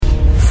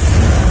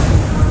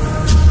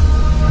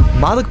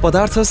मादक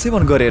पदार्थ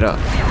सेवन गरेर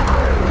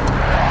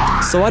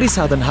सवारी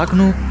साधन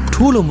हाँक्नु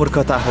ठूलो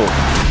मूर्खता हो।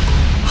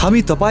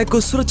 हामी तपाईको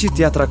सुरक्षित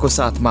यात्राको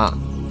साथमा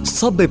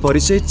सबै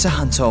परिचय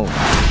चाहन्छौं।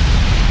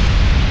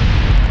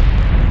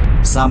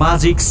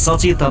 सामाजिक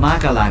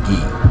सचेतनाका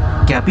लागि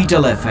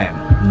capital FM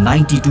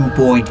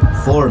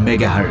 92.4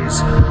 megahertz.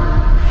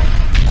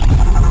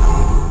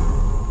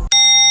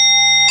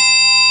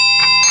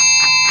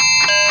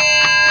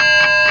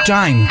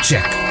 Time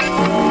check.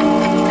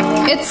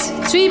 It's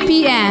 3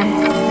 p.m.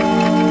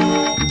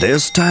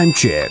 This time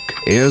check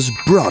is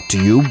brought to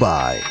you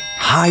by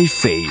High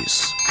Face.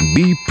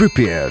 Be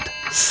prepared.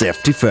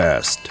 Safety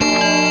first.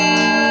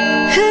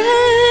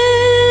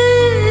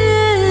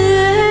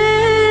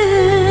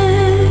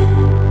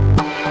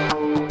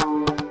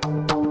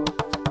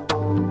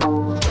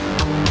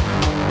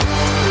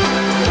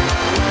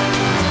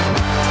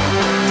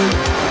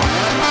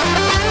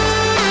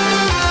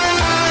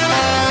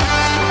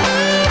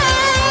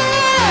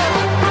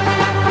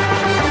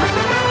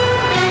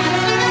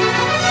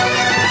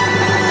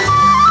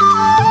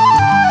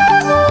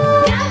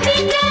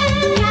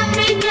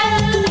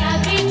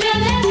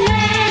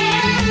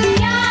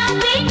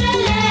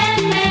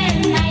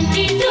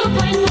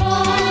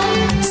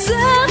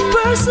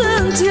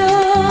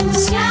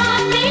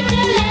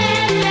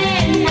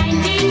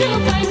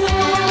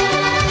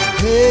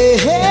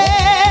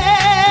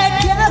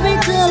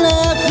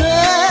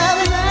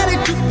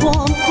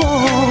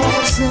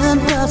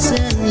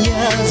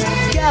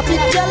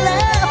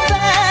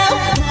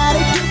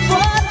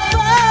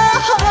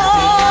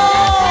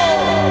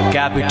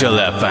 Capital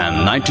FM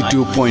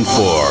 92.4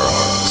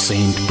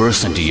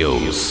 100%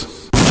 use.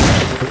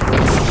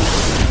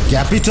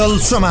 Capital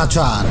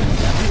समाचार.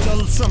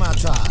 Capital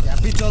समाचार.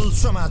 Capital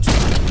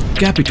समाचार.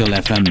 Capital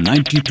FM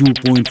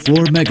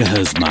 92.4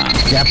 megahertz मा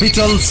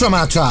Capital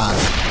समाचार.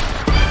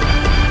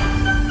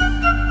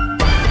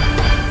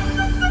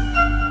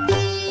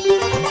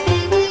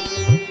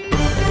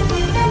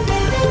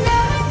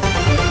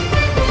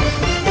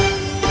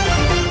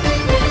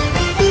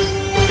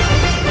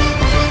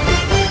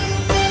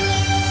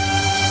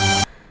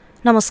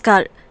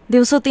 नमस्कार।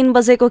 दिउँसो 3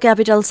 बजेको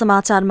capital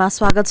समाचारमा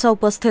स्वागत छ।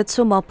 उपस्थित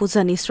छु म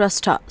पूजनी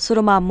श्रेष्ठ।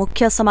 सुरुमा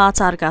मुख्य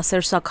समाचारका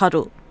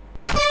शीर्षकहरू।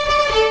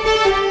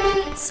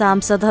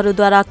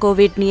 सांसदहरूद्वारा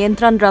कोभिड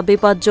नियन्त्रण र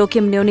विपद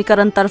जोखिम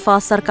न्यूनीकरणतर्फ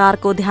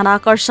सरकारको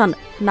ध्यानाकर्षण।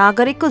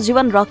 नागरिकको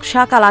जीवन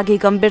रक्षाका लागि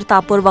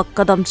गम्भीरतापूर्वक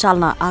कदम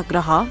चाल्न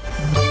आग्रह।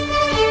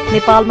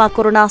 नेपालमा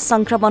कोरोना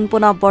संक्रमण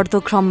पुनः बढ्दो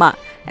क्रममा।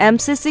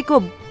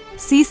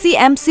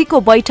 सीसीएमसीको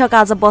बैठक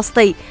आज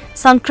बस्दै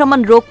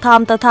संक्रमण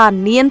रोकथाम तथा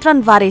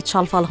नियन्त्रणबारे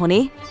छलफल हुने।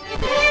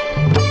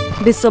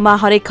 विश्वमा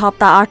हरेक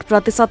हप्ता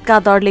 8%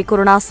 दरले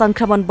कोरोना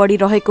संक्रमण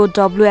बढिरहेको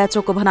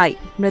डब्ल्युएचओको भनाई।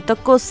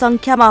 मृतकको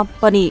संख्यामा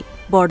पनि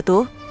बढ्दो।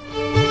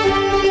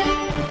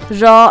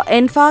 र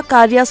एन्फा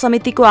कार्य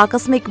समितिको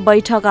आकस्मिक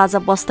बैठक आज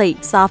बस्दै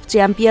साफ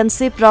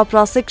च्याम्पियनसिप र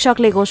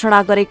प्रशिक्षकले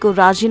घोषणा गरेको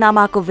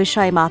राजीनामाको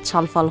विषयमा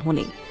छलफल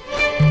हुने।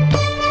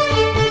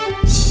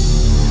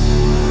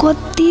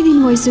 कति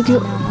दिन भइसक्यो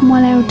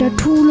मलाई एउटा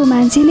ठुलो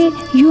मान्छेले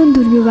यौन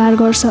दुर्व्यवहार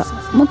गर्छ।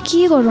 म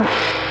के गरौँ?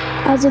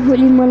 आज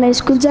भोलि मलाई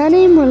स्कुल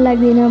जानै मन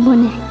लाग्दैन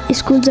भने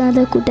स्कुल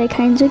जाँदा कुटाइ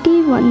खाइन्छ कि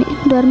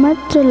भन्ने डर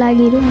मात्र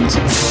लागिरहन्छ।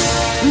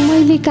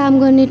 मैले काम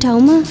गर्ने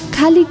ठाउँमा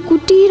खालि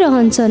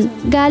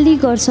कुटिरहन्छन्, गाली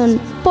गर्छन्,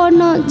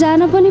 पढ्न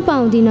जान पनि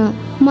पाउँदिन।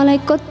 मलाई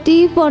कति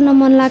पढ्न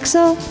मन लाग्छ,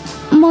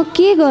 म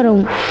के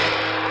गरौँ?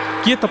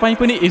 के तपाईँ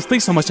पनि यस्तै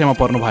समस्यामा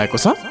पर्नु भएको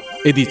छ?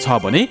 यदि छ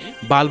भने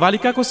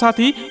बालबालिकाको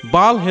साथी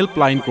बाल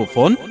हेल्पलाइनको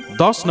फोन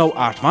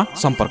 1098 मा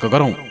सम्पर्क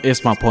गरौँ।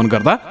 यसमा फोन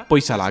गर्दा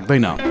पैसा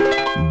लाग्दैन।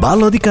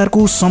 बाल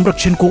अधिकारको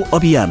संरक्षणको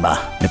अभियानमा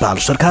नेपाल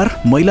सरकार,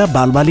 महिला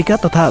बालबालिका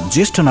तथा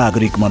ज्येष्ठ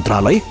नागरिक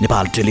मन्त्रालय,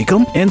 नेपाल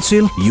टेलिकम,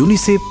 एनसेल,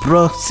 युनिसेफ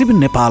र सिभिल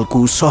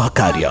नेपालको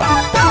सहकार्य।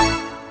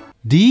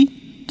 डी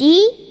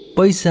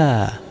पैसा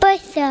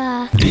पैसा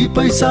डी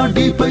पैसा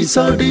डी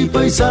पैसा डी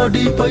पैसा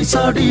डी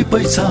पैसा डी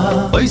पैसा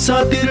पैसा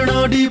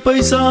तिर्न डी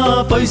पैसा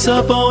पैसा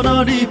पाउन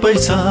डी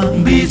पैसा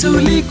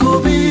बिजुलीको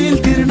बिल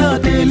तिर्न,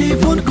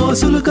 टेलिफोनको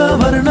शुल्क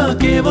भर्न,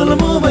 केवल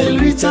मोबाइल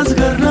रिचार्ज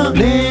गर्न,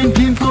 प्लेन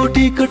फिल्मको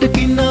टिकट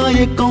किन्न,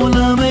 एक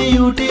कौलामै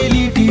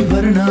युटिलिटी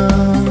भर्न।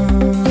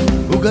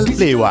 गुगल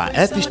प्ले वा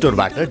एप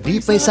स्टोरबाट डी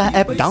पैसा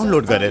एप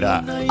डाउनलोड गरेर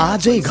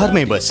आजै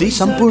घरमै बसी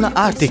सम्पूर्ण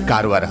आर्थिक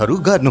कारोबारहरू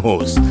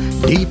गर्नुहोस्।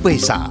 डी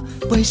पैसा,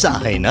 पैसा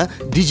हैन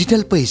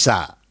डिजिटल पैसा।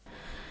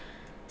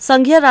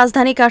 संघीय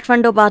राजधानी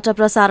काठमाडौँबाट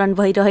प्रसारण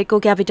भइरहेको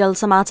क्यापिटल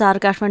समाचार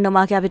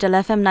काठमाडौँमा क्यापिटल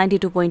एफएम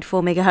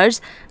 92.4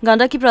 मेगाहर्ज,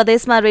 गण्डकी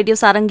प्रदेशमा रेडियो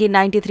सारङ्गी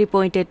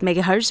 93.8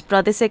 मेगाहर्ज,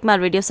 प्रदेश 1 मा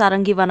रेडियो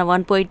सारङ्गी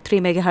 101.3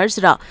 मेगाहर्ज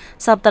र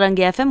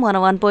सप्तरङ्गी एफएम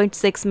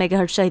 101.6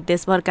 मेगाहर्ज सहित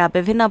देशभरका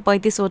विभिन्न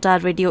 35 वटा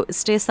रेडियो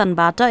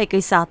स्टेशनबाट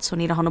एकैसाथ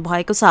सुनिरहनु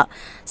भएको छ।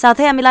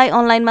 साथै हामीलाई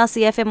अनलाइनमा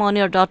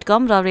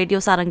cfmonir.com र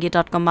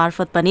radiosaranggi.com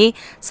मार्फत पनि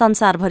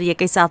संसारभरि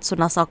एकैसाथ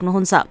सुन्न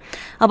सक्नुहुन्छ।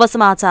 अब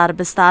समाचार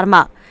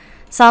विस्तारमा।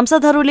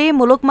 सांसदहरूले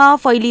मुलुकमा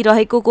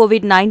फैलिरहेको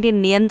कोभिड-19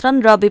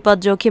 नियन्त्रण र विपद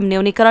जोखिम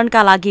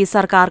न्यूनीकरणका लागि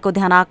सरकारको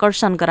ध्यान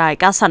आकर्षण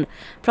गराएका छन्।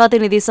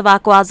 प्रतिनिधि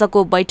सभाको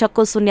आजको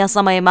बैठकको शून्य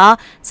समयमा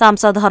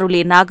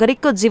सांसदहरूले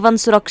नागरिकको जीवन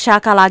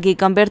सुरक्षाका लागि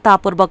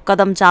गम्भीरतापूर्वक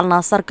कदम चाल्न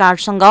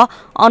सरकारसँग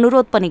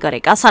अनुरोध पनि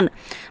गरेका छन्।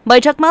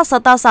 बैठकमा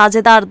सत्ता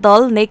साझेदार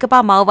दल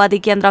नेकपा माओवादी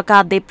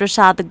केन्द्रका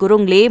देवप्रसाद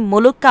गुरुङले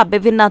मुलुकका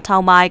विभिन्न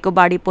ठाउँमा आएको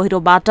बाढी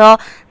पहिरोबाट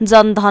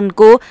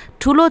जनधनको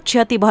ठूलो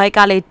क्षति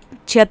भएकाले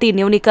क्षति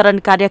न्यूनीकरण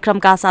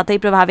कार्यक्रमका साथै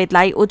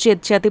प्रभावितलाई उचित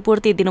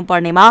क्षतिपूर्ति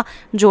दिनुपर्नेमा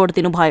जोड़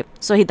दिनुभयो।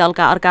 सोही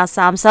दलका अर्का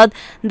सांसद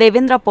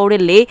देवेन्द्र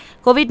पौडेलले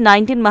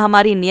कोभिड-19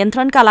 महामारी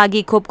नियन्त्रणका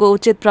लागि खोपको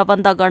उचित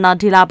प्रबन्ध गर्न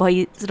ढिला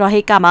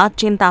भइरहेकामा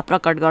चिन्ता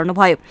प्रकट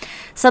गर्नुभयो।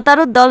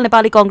 सत्तारूढ दल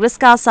नेपाली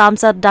कांग्रेसका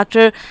सांसद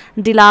डाक्टर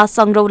डिला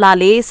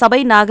संग्रौलाले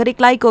सबै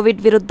नागरिकलाई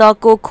कोभिड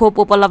विरुद्धको खोप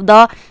उपलब्ध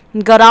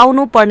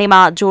गराउनु पर्नेमा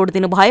जोड़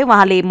दिनुभयो।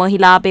 उहाँले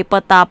महिला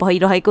बेपत्ता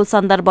भइरहेको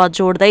सन्दर्भ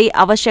जोड्दै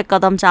आवश्यक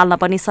कदम चाल्न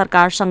पनि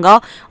सरकारसँग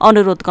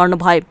अनुरोध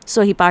गर्नुभयो।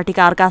 सोही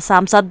पार्टीका अर्का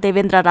सांसद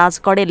देवेन्द्र राज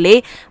कडेलले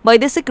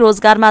वैदेशिक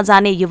रोजगारमा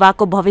जाने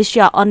युवाको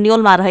भविष्य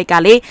अन्योलमा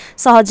रहेकाले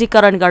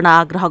सहजीकरण गर्न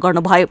आग्रह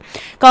गर्नुभयो।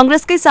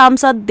 कांग्रेसकै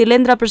सांसद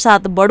दिलेन्द्र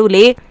प्रसाद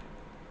बडुले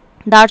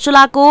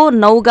दार्चुलाको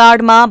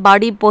नौगाडमा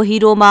बाढी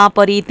पहिरोमा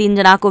परि 3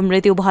 जनाको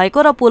मृत्यु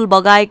भएको र पुल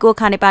बगाएको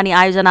खानेपानी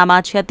आयोजनामा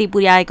क्षति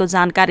पुर्याएको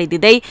जानकारी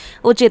दिँदै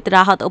उचित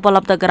राहत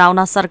उपलब्ध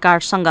गराउन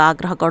सरकारसँग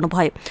आग्रह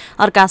गर्नुभयो।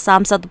 अर्का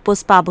सांसद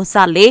पुष्पा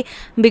भुसालले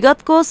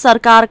विगतको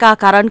सरकारका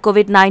कारण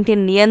कोभिड-19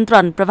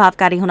 नियन्त्रण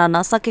प्रभावकारी हुन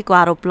नसकेको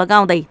आरोप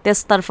लगाउँदै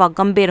त्यसतर्फ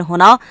गम्भीर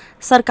हुन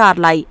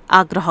सरकारलाई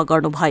आग्रह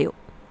गर्नुभयो।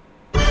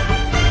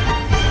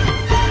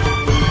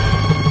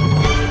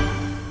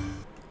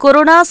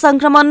 कोरोना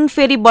संक्रमण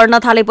फेरि बढ्न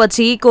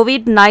थालेपछि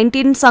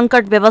कोभिड-19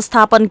 संकट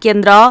व्यवस्थापन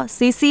केन्द्र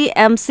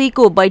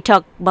सीसीएमसीको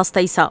बैठक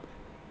बस्दैछ।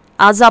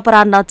 आज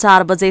अपराह्न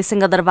 4 बजे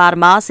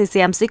सिंहदरबारमा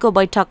सीसीएमसीको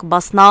बैठक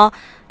बस्न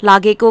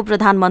लागेको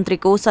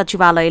प्रधानमन्त्रीको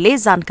सचिवालयले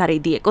जानकारी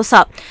दिएको छ।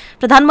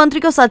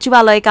 प्रधानमन्त्रीको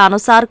सचिवालयका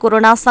अनुसार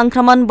कोरोना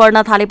संक्रमण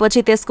बढ्न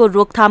थालेपछि त्यसको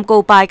रोकथामको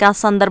उपायका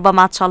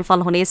सन्दर्भमा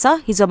छलफल हुनेछ।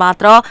 हिजो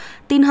मात्र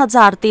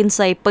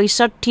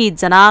 3,365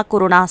 जना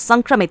कोरोना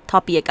संक्रमित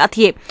थपिएका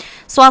थिए।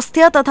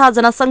 स्वास्थ्य तथा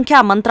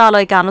जनसंख्या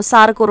मन्त्रालयका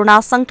अनुसार कोरोना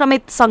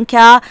संक्रमित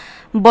संख्या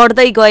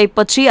बढ्दै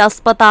गएपछि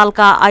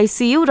अस्पतालका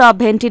आईसीयू र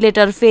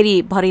भेन्टिलेटर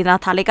फेरि भरिन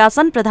थालेका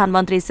छन्।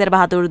 प्रधानमन्त्री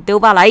शेरबहादुर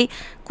देउवालाई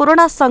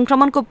कोरोना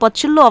संक्रमणको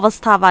पछिल्लो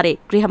अवस्थाबारे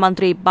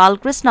गृहमन्त्री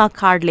बालकृष्ण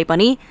खाडले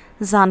पनि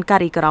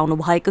जानकारी गराउनु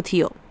भएको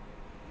थियो।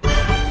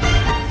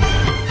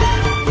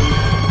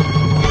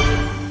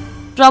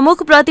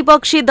 प्रमुख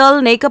प्रतिपक्षी दल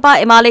नेकपा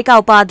एमालेका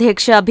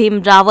उपाध्यक्ष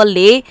Bhim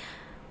रावलले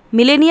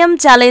millennium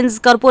challenge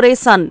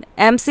corporation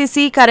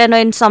MCC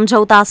कार्यान्वयन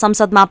सम्झौता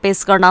संसदमा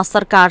पेश गर्न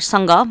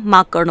सरकारसँग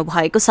माग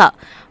गर्नुभएको छ।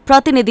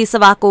 प्रतिनिधि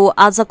सभाको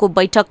आजको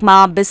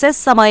बैठकमा विशेष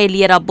समय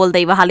लिएर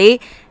बोल्दै वहाँले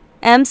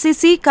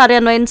एमसीसी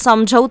कार्यान्वयन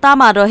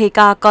सम्झौतामा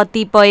रहेका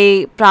कतिपय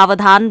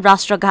प्रावधान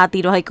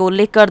राष्ट्रघाती रहेको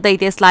उल्लेख गर्दै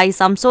त्यसलाई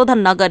संशोधन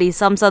नगरी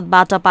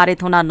संसदबाट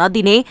पारित हुन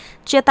नदिने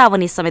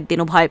चेतावनी समेत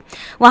दिनुभयो।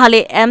 उहाँले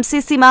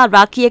एमसीसीमा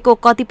राखिएको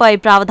कतिपय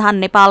प्रावधान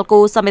नेपालको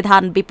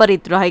संविधान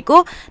विपरीत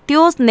रहेको,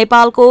 त्यो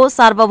नेपालको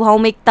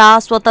सार्वभौमिकता,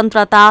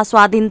 स्वतन्त्रता,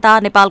 स्वाधीनता,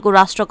 नेपालको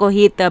राष्ट्रको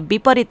हित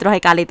विपरीत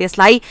रहेकाले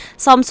त्यसलाई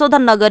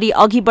संशोधन नगरी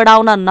अघि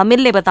बढाउन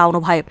नमिल्ने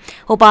बताउनुभयो।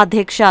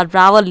 उपाध्यक्ष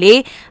रावलले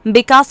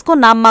विकासको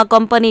नाममा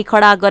कम्पनी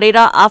खडा गरे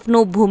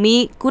आफ्नो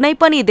भूमि कुनै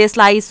पनि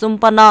देशलाई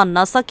सुम्पन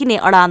नसकिने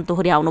अडान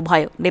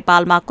दोहोर्याउनुभयो।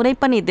 नेपालमा कुनै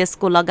पनि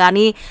देशको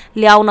लगानी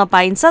ल्याउन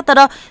पाइन्छ, तर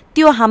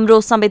त्यो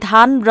हाम्रो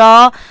संविधान र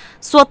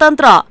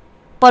स्वतन्त्र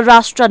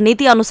परराष्ट्र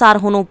नीति अनुसार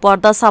हुनु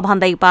पर्दछ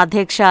भन्दै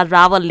उपाध्यक्ष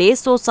रावलले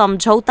सो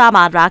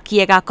सम्झौतामा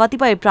राखिएका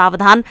कतिपय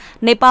प्रावधान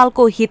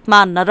नेपालको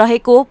हितमा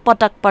नरहेको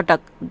पटक पटक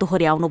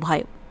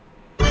दोहोर्याउनुभयो।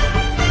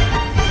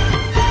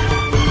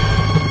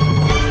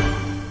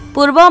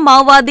 पूर्व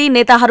माओवादी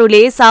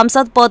नेताहरूले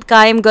सांसद पद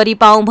कायम गरी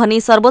पाऊँ भनी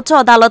सर्वोच्च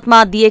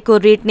अदालतमा दिएको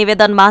रिट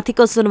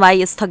निवेदनमाथिको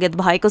सुनवाई स्थगित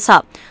भएको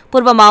छ।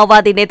 पूर्व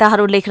माओवादी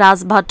नेताहरू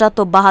लेखराज भट्ट,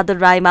 तोपबहादुर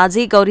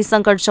रायमाझी,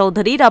 गौरीशंकर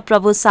चौधरी र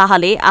प्रभु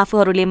शाहले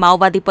आफूहरूले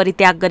माओवादी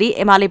परित्याग गरी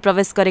एमाले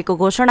प्रवेश गरेको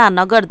घोषणा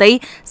नगर्दै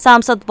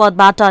सांसद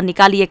पदबाट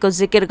निकालिएको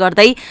जिकिर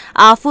गर्दै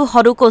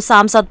आफूहरूको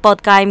सांसद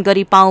पद कायम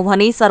गरी पाऊँ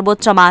भनी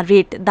सर्वोच्चमा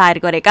रिट दायर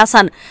गरेका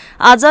छन्।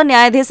 आज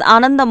न्यायाधीश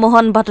आनन्द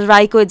मोहन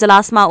भट्टराईको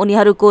इजलासमा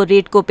उनीहरूको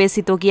रिटको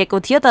पेशी तोकिएको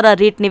थियो, तर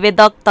रिट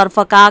निवेदक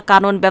तर्फका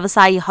कानून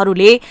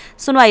व्यवसायीहरूले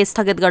सुनवाई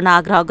स्थगित गर्न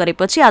आग्रह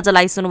गरेपछि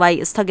आजलाई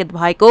सुनवाई स्थगित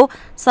भएको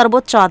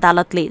सर्वोच्च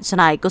अदालतले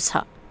जनाएको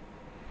छ।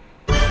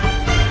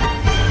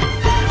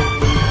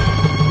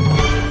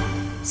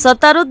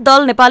 सत्तारूढ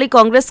दल नेपाली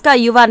कांग्रेसका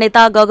युवा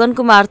नेता गगन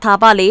कुमार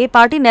थापाले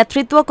पार्टी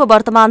नेतृत्वको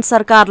वर्तमान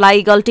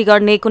सरकारलाई गल्ती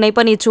गर्ने कुनै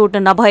पनि छुट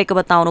नभएको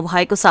बताउनु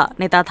भएको छ।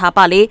 नेता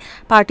थापाले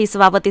पार्टी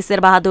सभापति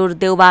शेरबहादुर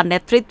देउवा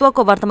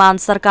नेतृत्वको वर्तमान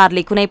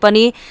सरकारले कुनै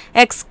पनि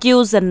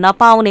एक्सक्युज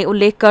नपाउने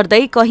उल्लेख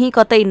गर्दै कहीँ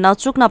कतै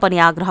नचुक्न पनि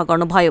आग्रह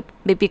गर्नुभयो।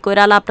 बीपी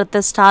कोइराला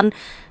प्रतिष्ठान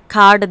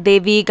खाड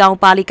देवी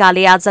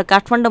गाउँपालिकाले आज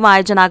काठमाडौँमा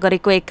आयोजना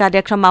गरेको एक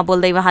कार्यक्रममा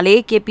बोल्दै उहाँले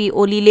केपी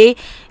ओलीले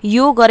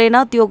यो गरेन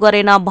त्यो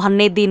गरेन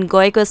भन्ने दिन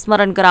गएको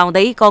स्मरण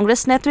गराउँदै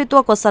कांग्रेस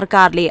नेतृत्वको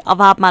सरकारले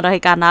अभावमा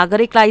रहेका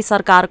नागरिकलाई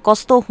सरकार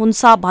कस्तो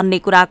हुन्छ भन्ने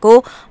कुराको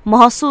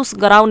महसुस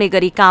गराउने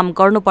गरी काम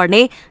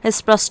गर्नुपर्ने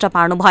स्पष्ट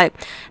पार्नुभयो।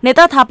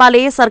 नेता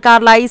थापाले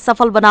सरकारलाई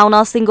सफल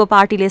बनाउन सिंगो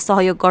पार्टीले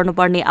सहयोग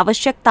गर्नुपर्ने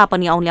आवश्यकता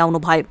पनि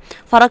औल्याउनुभयो।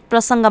 फरक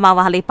प्रसंगमा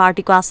उहाँले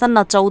पार्टीको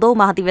आसन्न 14औं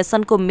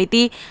महाधिवेशनको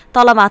मिति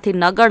तलमाथि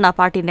नगर्न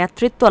पार्टी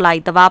नेतृत्वलाई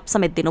दबाव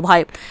समेत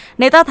दिनुभयो।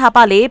 नेता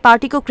थापाले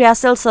पार्टीको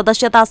क्रियाशील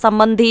सदस्यता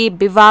सम्बन्धी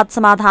विवाद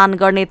समाधान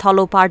गर्ने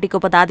थलो पार्टीको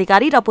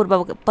पदाधिकारी र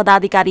पूर्व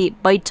पदाधिकारी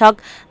बैठक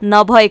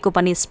नभएको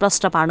पनि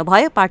स्पष्ट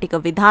पार्नुभयो। पार्टीको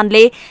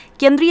विधानले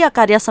केन्द्रीय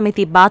कार्य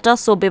समितिबाट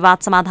सो विवाद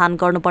समाधान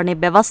गर्नुपर्ने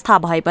व्यवस्था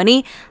भए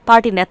पनि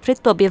पार्टी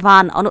नेतृत्व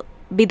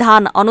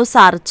विधान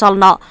अनुसार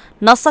चल्न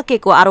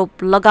नसकेको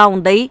आरोप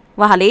लगाउँदै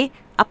उहाँले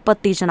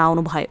आपत्ति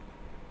जनाउनुभयो।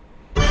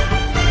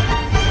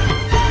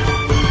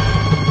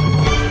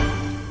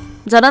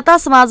 जनता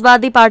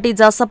समाजवादी पार्टी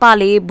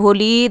जसपाले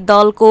भोलि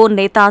दलको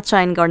नेता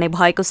चयन गर्ने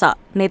भएको छ।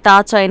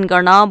 नेता चयन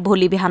गर्न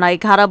भोलि बिहान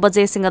 11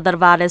 बजे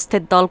सिंहदरबार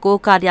स्थित दलको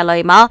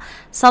कार्यालयमा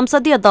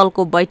संसदीय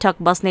दलको बैठक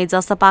बस्ने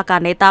जसपाका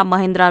नेता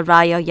महेन्द्र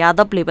राय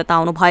यादवले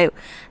बताउनुभयो।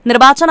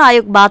 निर्वाचन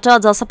आयोगबाट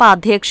जसपा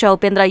अध्यक्ष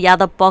उपेन्द्र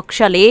यादव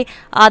पक्षले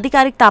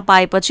आधिकारिकता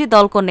पाएपछि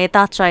दलको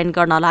नेता चयन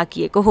गर्न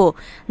लागिएको हो।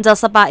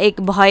 जसपा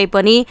एक भए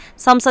पनि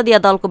संसदीय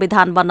दलको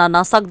विधान बन्न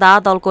नसक्दा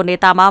दलको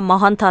नेतामा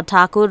महन्त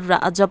ठाकुर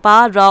राजपा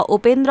र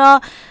उपेन्द्र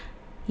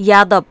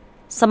यादव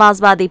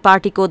समाजवादी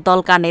पार्टीको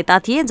दलका नेता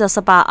थिए।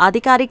 जसपा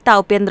आधिकारिकता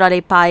उपेन्द्रले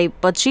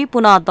पाएपछि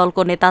पुनः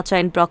दलको नेता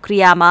चयन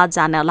प्रक्रियामा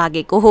जान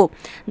लागेको हो।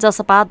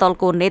 जसपा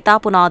दलको नेता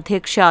पुनः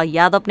अध्यक्ष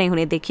यादव नै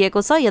हुने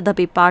देखिएको छ।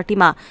 यद्यपि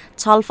पार्टीमा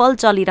छलफल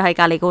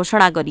चलिरहेकाले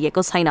घोषणा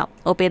गरिएको छैन।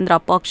 उपेन्द्र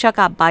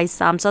पक्षका 22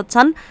 सांसद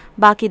छन्,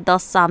 बाँकी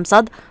 10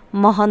 सांसद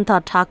महन्त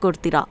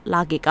ठाकुरतिर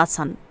लागेका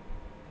छन्।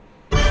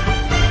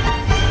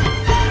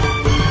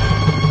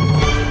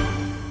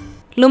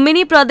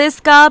 लुम्बिनी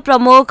प्रदेशका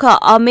प्रमुख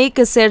अमिक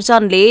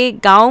शेरचनले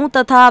गाउँ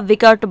तथा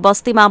विकट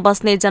बस्तीमा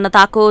बस्ने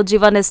जनताको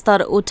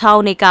जीवनस्तर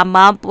उठाउने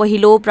काममा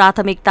पहिलो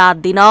प्राथमिकता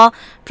दिन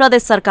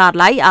प्रदेश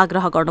सरकारलाई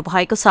आग्रह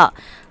गर्नुभएको छ।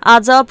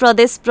 आज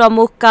प्रदेश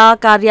प्रमुखका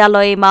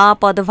कार्यालयमा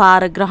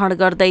पदभार ग्रहण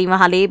गर्दै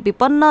उहाँले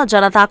विपन्न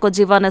जनताको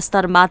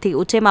जीवनस्तरमाथि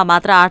उठेमा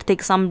मात्र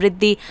आर्थिक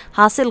समृद्धि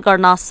हासिल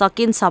गर्न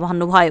सकिन्छ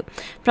भन्नुभयो।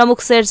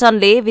 प्रमुख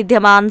शेरचनले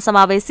विद्यमान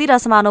समावेशी र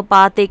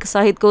समानुपातिक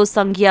सहितको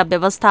संघीय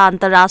व्यवस्था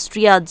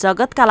अन्तर्राष्ट्रिय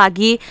जगतका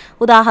लागि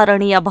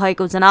उदाहरणीय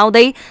भएको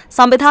जनाउँदै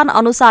संविधान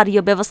अनुसार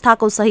यो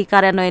व्यवस्थाको सही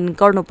कार्यान्वयन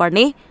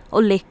गर्नुपर्ने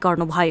उल्लेख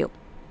गर्नुभयो।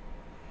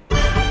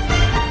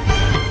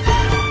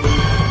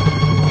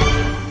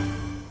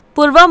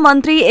 पूर्व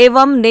मन्त्री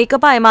एवं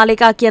नेकपा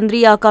एमालेका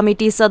केन्द्रीय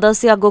कमिटी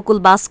सदस्य गोकुल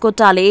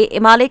बास्कोटाले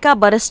एमालेका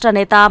वरिष्ठ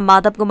नेता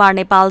माधव कुमार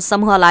नेपाल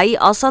समूहलाई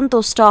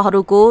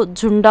असन्तुष्टहरूको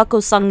झुण्डको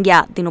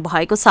संज्ञा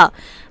दिनुभएको छ।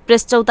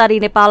 प्रेस चौतारी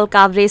नेपाल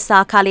काभ्रे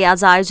शाखाले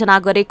आज आयोजना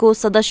गरेको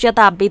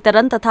सदस्यता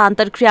वितरण तथा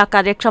अन्तर्क्रिया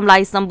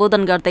कार्यक्रमलाई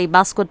सम्बोधन गर्दै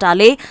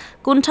बास्कोटाले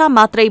कुण्ठा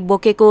मात्रै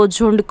बोकेको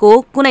झुण्डको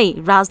कुनै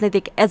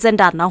राजनीतिक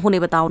एजेण्डा नहुने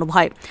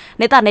बताउनुभयो।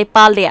 नेता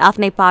नेपालले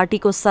आफ्नै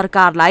पार्टीको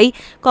सरकारलाई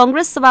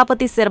कांग्रेस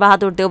सभापति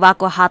शेरबहादुर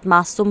देउवाको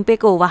हातमा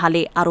सुम्पेको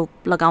उहाँले आरोप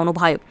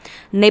लगाउनुभयो।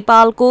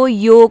 नेपालको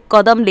यो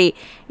कदमले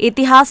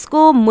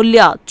इतिहासको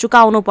मूल्य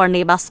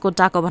चुकाउनुपर्ने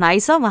बास्कोटाको भनाइ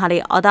छ। उहाँले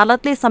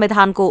अदालतले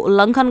संविधानको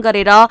उल्लंघन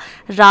गरेर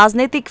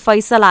राजनैतिक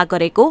फैसला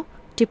गरेको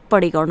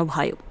टिप्पणी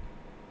गर्नुभयो।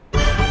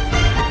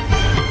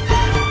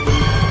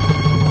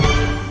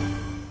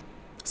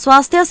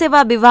 स्वास्थ्य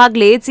सेवा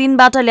विभागले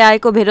चीनबाट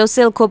ल्याएको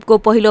भेरोसेल खोपको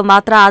पहिलो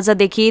मात्रा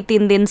आजदेखि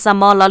 3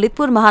 दिनसम्म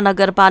ललितपुर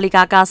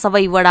महानगरपालिकाका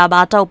सबै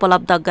वडाबाट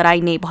उपलब्ध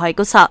गराइने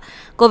भएको छ।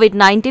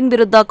 कोभिड-19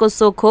 विरुद्धको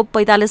सो खोप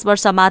 45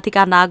 वर्ष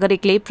माथिका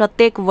नागरिकले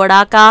प्रत्येक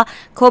वडाका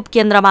खोप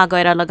केन्द्रमा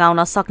गएर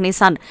लगाउन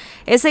सक्नेछन्।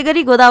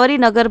 यसैगरी गोदावरी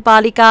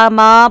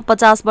नगरपालिकामा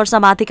 50 वर्ष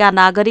माथिका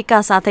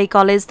नागरिकका साथै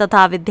कलेज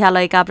तथा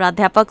विद्यालयका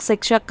प्राध्यापक,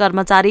 शिक्षक,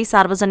 कर्मचारी,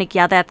 सार्वजनिक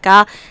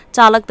यातायातका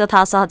चालक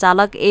तथा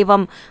सहचालक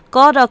एवं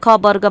क र ख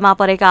वर्गमा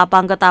परेका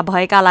अपाङ्गता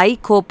भएकालाई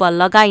खोप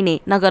लगाइने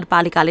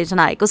नगरपालिकाले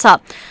जनाएको छ।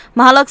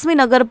 महालक्ष्मी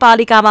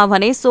नगरपालिकामा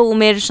भने सो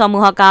उमेर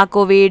समूहका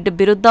कोभिड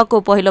विरुद्धको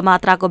पहिलो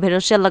मात्राको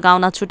भेरोसेल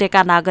लगाउन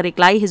छुटेका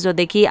नागरिकलाई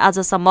हिजोदेखि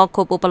आजसम्म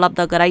खोप उपलब्ध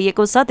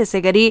गराइएको छ।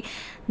 त्यसैगरी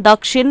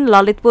दक्षिण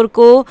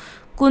ललितपुरको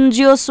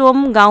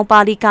कुञ्जियोसोम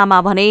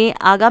गाउँपालिकामा भने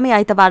आगामी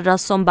आइतबार र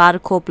सोमबार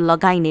खोप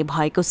लगाइने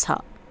भएको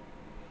छ।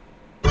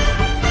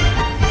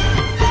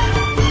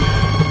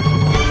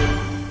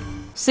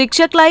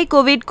 शिक्षकलाई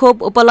कोभिड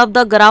खोप उपलब्ध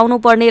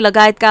गराउनुपर्ने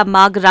लगायतका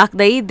माग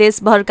राख्दै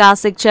देशभरका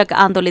शिक्षक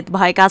आन्दोलित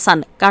भएका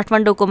छन्।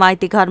 काठमाडौँको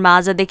माइती घरमा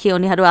आजदेखि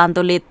उनीहरू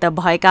आन्दोलित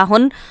भएका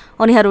हुन्।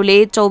 उनीहरूले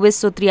 24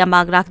 सूत्रीय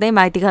माग राख्दै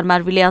माइती घरमा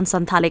रिले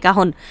अनसन थालेका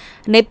हुन्।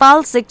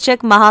 नेपाल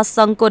शिक्षक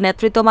महासंघको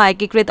नेतृत्वमा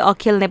एकीकृत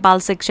अखिल नेपाल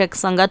शिक्षक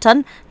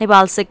संगठन,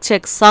 नेपाल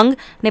शिक्षक संघ,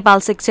 नेपाल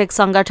शिक्षक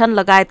संगठन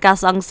लगायतका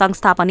संघ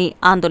संस्था पनि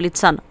आन्दोलित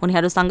छन्।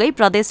 उनीहरूसँगै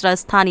प्रदेश र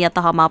स्थानीय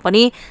तहमा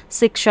पनि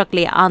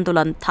शिक्षकले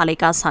आन्दोलन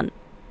थालेका छन्।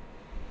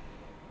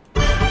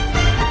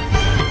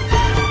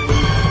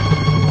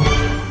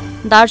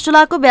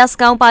 दार्चुलाको ब्यास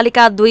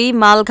गाउँपालिका 2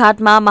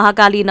 मालघाटमा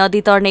महाकाली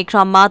नदी तर्ने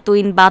क्रममा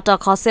तुइनबाट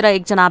खसेर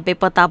एकजना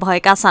बेपत्ता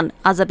भएका छन्।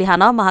 आज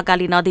बिहान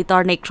महाकाली नदी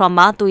तर्ने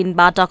क्रममा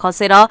तुइनबाट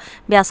खसेर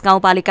ब्यास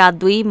गाउँपालिका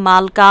 2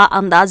 मालका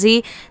अन्दाजी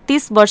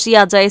 30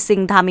 वर्षीय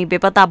जयसिंह धामी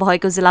बेपत्ता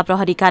भएको जिल्ला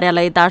प्रहरी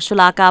कार्यालय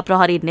दार्चुलाका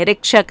प्रहरी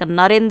निरीक्षक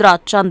नरेन्द्र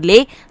चन्दले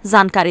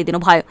जानकारी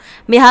दिनुभयो।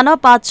 बिहान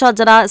 5-6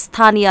 जना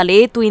स्थानीयले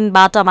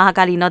तुइनबाट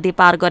महाकाली नदी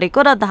पार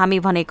गरेको र धामी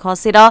भने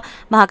खसेर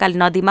महाकाली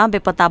नदीमा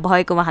बेपत्ता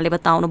भएको उहाँले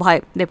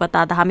बताउनुभयो।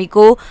 बेपत्ता धामीको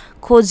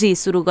खोजी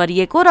सुरु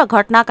गरिएको र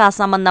घटनाका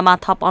सम्बन्धमा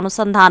थप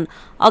अनुसन्धान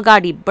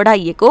अगाडि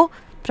बढाइएको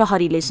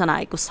प्रहरीले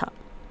जनाएको छ।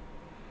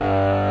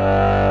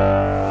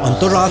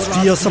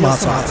 अन्तर्राष्ट्रिय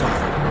समाचार।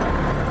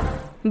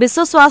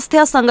 विश्व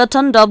स्वास्थ्य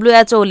संगठन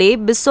WHOले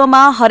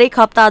विश्वमा हरेक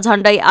हप्ता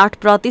झण्डै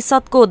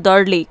 8% को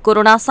दरले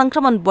कोरोना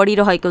संक्रमण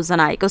बढ़िरहेको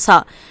जनाएको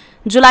छ।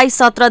 जुलाई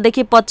 17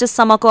 देखि 25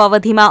 सम्मको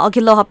अवधिमा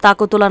अघिल्लो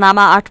हप्ताको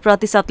तुलनामा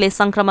 8% ले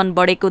संक्रमण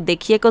बढ़ेको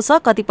देखिएको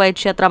छ। कतिपय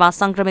क्षेत्रमा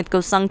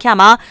संक्रमितको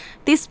संख्यामा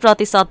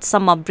 30%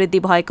 सम्म वृद्धि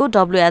भएको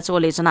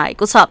WHOले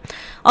जनाएको छ।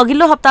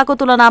 अघिल्लो हप्ताको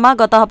तुलनामा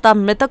गत हप्ता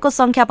मृतकको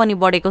संख्या पनि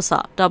बढ़ेको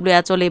छ।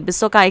 WHOले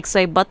विश्वका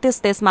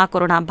 132 देशमा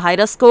कोरोना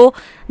भाइरसको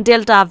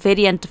डेल्टा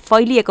भेरिएन्ट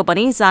फैलिएको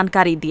पनि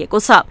जानकारी दिएको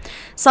छ।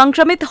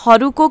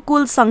 संक्रमितहरूको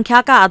कुल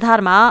संख्याका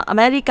आधारमा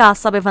अमेरिका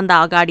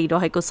सबैभन्दा अगाडि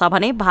रहेको छ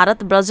भने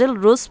भारत, ब्राजिल,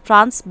 रूस,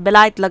 फ्रान्स,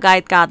 बेलायत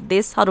लगायतका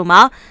देशहरूमा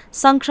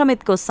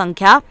संक्रमितको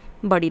संख्या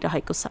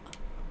बढ़िरहेको छ।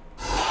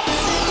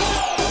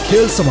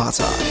 खेल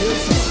समाचार।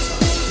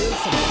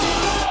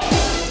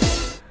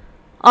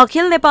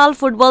 अखिल नेपाल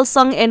फुटबल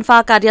संघ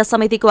एन्फा कार्य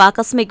समितिको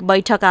आकस्मिक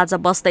बैठक आज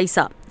बस्दैछ।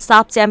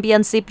 साफ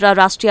च्याम्पियनशिप र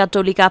राष्ट्रिय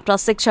टोलीका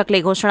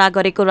प्रशिक्षकले घोषणा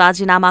गरेको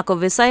राजीनामाको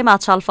विषयमा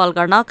छलफल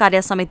गर्न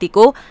कार्य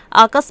समितिको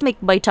आकस्मिक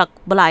बैठक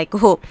बोलाएको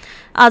हो।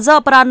 आज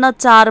अपराह्न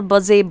 4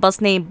 बजे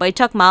बस्ने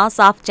बैठकमा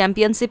साफ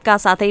च्याम्पियनशिपका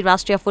साथै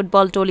राष्ट्रिय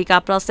फुटबल टोलीका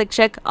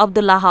प्रशिक्षक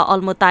अब्दुल्लाह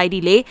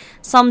अल्मुताइरीले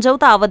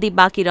सम्झौता अवधि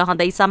बाँकी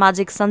रहँदै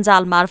सामाजिक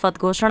सञ्जाल मार्फत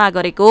घोषणा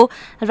गरेको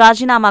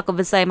राजीनामाको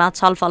विषयमा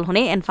छलफल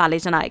हुने एन्फाले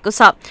जनाएको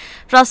छ।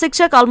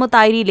 प्रशिक्षक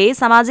अल्मुताइरीले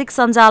सामाजिक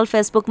सञ्जाल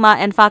फेसबुकमा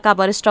एन्फाका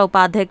वरिष्ठ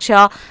उपाध्यक्ष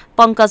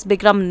पंकज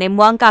विक्रम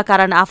नेमुवाङका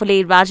कारण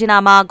आफूले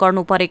राजीनामा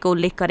गर्नु परेको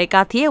उल्लेख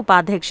गरेका थिए।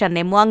 उपाध्यक्ष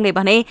नेमुवाङले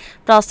भने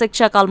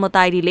प्रशिक्षक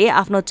अल्मुताइरीले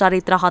आफ्नो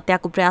चरित्र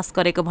हत्याको प्रयास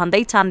गरेको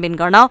भन्दै छानबिन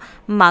गर्न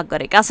माग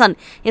गरेका छन्।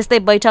 यस्तै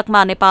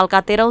बैठकमा नेपालका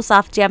 13औं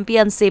साफ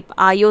च्याम्पियनशिप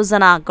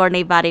आयोजना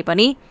गर्ने बारे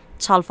पनि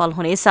छलफल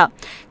हुनेछ।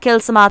 खेल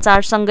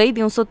समाचारसँगै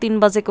दिउँसो 3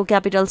 बजेको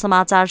क्यापिटल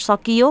समाचार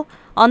सकियो।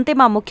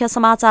 अन्त्यमा मुख्य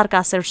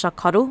समाचारका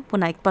शीर्षकहरू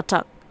पुनः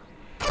एकपटक।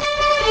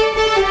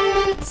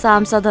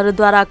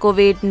 सांसदहरूद्वारा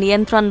कोभिड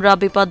नियन्त्रण र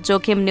विपद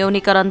जोखिम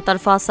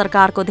न्यूनीकरणतर्फ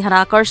सरकारको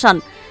ध्यानाकर्षण।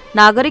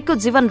 नागरिकको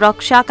जीवन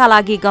रक्षाका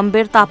लागि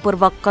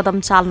गम्भीरतापूर्वक कदम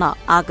चाल्न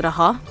आग्रह।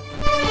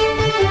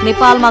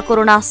 नेपालमा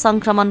कोरोना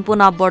संक्रमण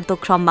पुनः बढ्दो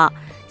क्रममा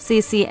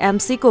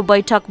CCMCको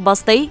बैठक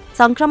बस्दै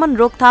संक्रमण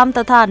रोकथाम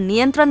तथा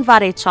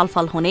नियन्त्रणबारे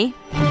छलफल हुने।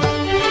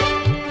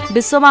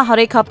 विश्वमा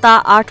हरेक हप्ता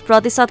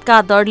 8%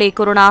 का दरले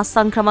कोरोना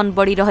संक्रमण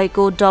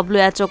बढ़िरहेको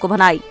WHOको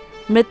भनाई।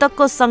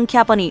 मृतकको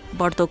संख्या पनि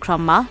बढ्दो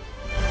क्रममा।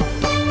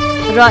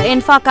 र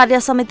एन्फा कार्य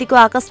समितिको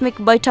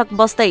आकस्मिक बैठक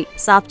बस्दै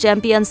साफ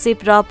च्याम्पियनशिप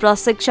र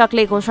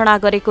प्रशिक्षकले घोषणा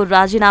गरेको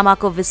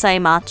राजीनामाको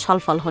विषयमा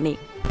छलफल हुने।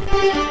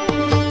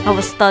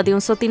 अवस्था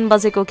दिउँसो 3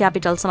 बजेको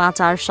क्यापिटल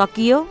समाचार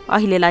सकियो।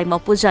 अहिलेलाई म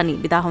पूजनी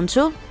बिदा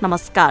हुन्छु।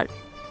 नमस्कार।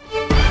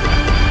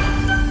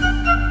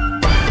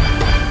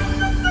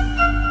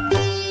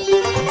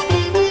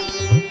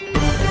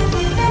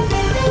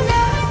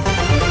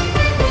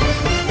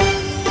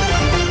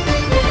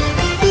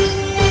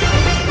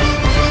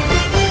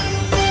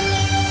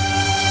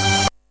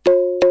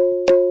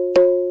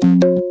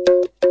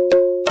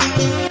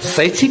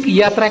 शैक्षिक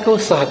यात्राको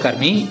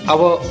सहकर्मी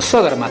अब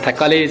Sagarmatha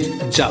college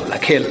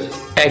Jawalakhel.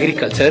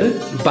 Agriculture,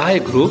 bio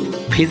group,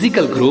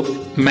 physical group,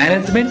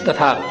 management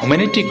तथा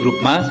ह्युमेनिटी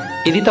ग्रुपमा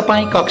यदि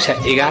तपाईँ कक्षा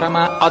 11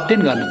 मा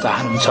अध्ययन गर्न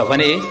चाहनुहुन्छ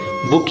भने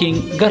बुकिङ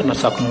गर्न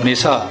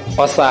सक्नुहुनेछ।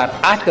 असार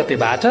 8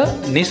 गतेबाट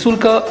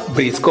निशुल्क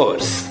ब्रिज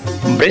कोर्स।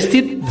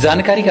 विस्तृत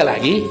जानकारीका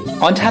लागि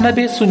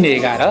 98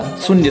 011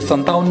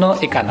 057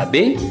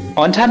 91,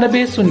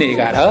 98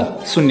 011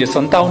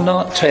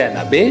 057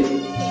 96,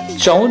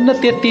 54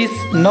 33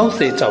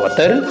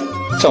 974,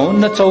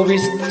 54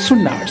 24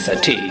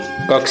 068।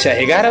 कक्षा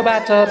 11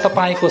 बाट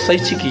तपाईको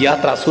शैक्षिक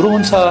यात्रा सुरु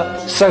हुन्छ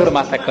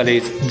सगरमाथा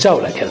कलेज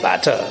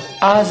जाउलाखेलबाट।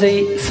 आजै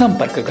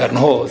सम्पर्क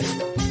गर्नुहोस्।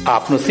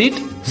 आफ्नो सिट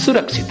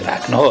सुरक्षित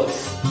राख्नुहोस्।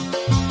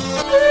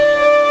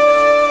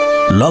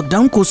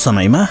 लकडाउनको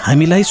समयमा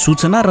हामीलाई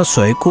सूचना र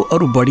सहयोगको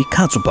अरू बढी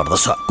खाँचो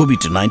पर्दछ।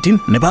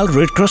 कोभिड-19 नेपाल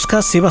रेड क्रसका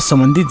सेवा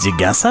सम्बन्धी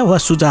जिज्ञासा वा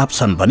सुझाव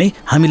छन् भने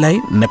हामीलाई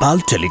नेपाल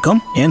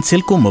टेलिकम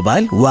एनसेलको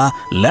मोबाइल वा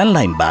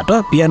ल्यान्डलाइनबाट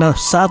बिहान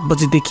 7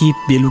 बजेदेखि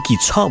बेलुकी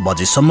 6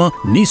 बजेसम्म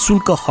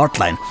निशुल्क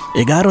हटलाइन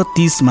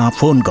 1130 मा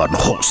फोन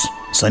गर्नुहोस्।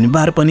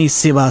 शनिबार पनि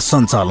सेवा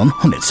सञ्चालन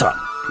हुनेछ।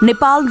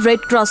 Nepal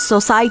red cross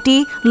society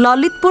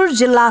Lalitpur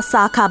जिल्ला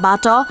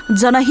शाखाबाट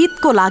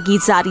जनहितको लागि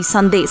जारी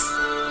सन्देश।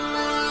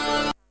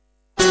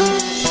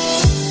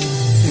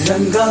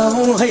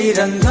 रंगाऊं है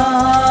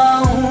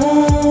रंगाऊं,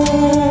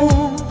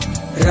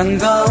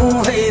 रंगाऊं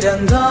है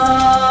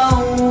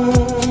रंगाऊं,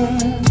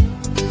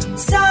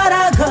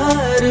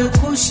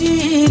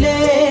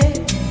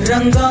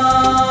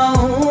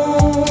 रङ्गाउँ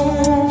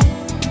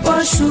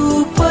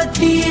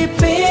पशुपति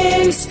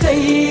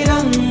पेन्ट्सकै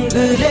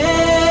रङ्गले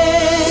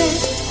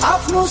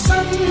आफ्नो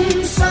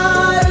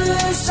संसार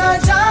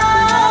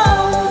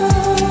सजाऊ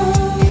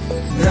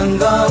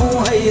रङ्गाऊ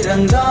है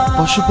रङ्गा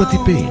पशुपति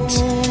पेन्ट्स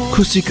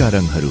खुसीका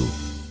रङहरू।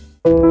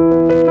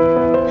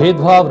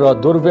 भेदभाव र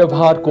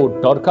दुर्व्यवहारको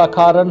डरका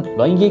कारण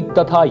लैङ्गिक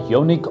तथा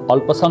यौनिक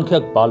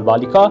अल्पसंख्यक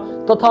बालबालिका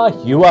तथा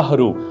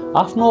युवाहरू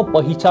आफ्नो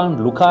पहिचान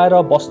लुकाएर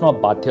बस्न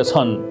बाध्य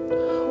छन्।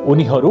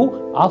 उनीहरू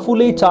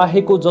आफूले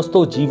चाहेको जस्तो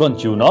जीवन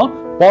जिउन,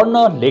 पढ्न,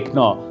 लेख्न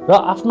र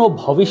आफ्नो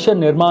भविष्य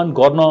निर्माण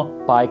गर्न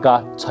पाएका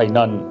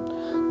छैनन्,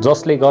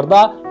 जसले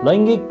गर्दा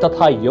लैङ्गिक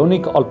तथा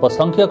यौनिक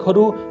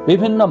अल्पसंख्यकहरू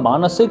विभिन्न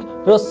मानसिक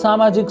र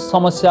सामाजिक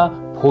समस्या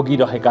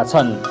भोगिरहेका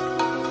छन्।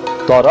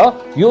 तर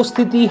यो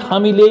स्थिति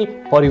हामीले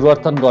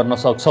परिवर्तन गर्न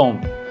सक्छौं।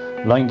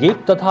 लैङ्गिक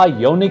तथा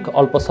यौनिक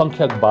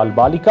अल्पसंख्यक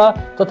बालबालिका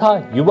तथा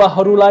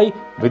युवाहरूलाई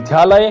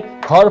विद्यालय,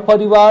 घर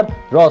परिवार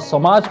र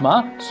समाजमा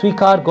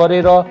स्वीकार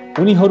गरेर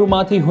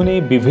उनीहरूमाथि हुने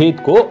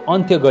विभेदको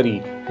अन्त्य गरी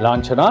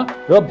लान्छना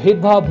र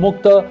भेदभाव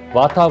मुक्त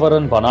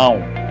वातावरण बनाऊ।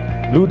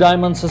 ब्लू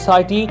डायमन्ड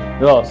सोसाइटी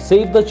र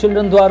सेभ द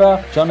चिल्ड्रेनद्वारा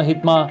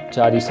जनहितमा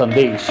जारी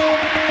सन्देश।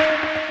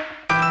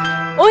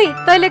 ओइ,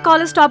 तैले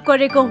कलेज स्टप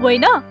गरेको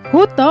होइन?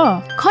 हो त।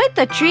 खै त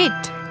ट्रिट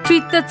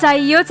त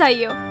चाहियो।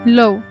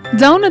 लौ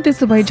जाऊ न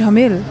त्यसो भए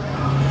झमेल।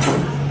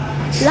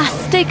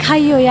 लास्टै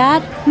खाइयो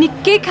यार,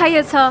 निकै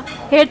खाइएछ।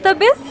 हेर त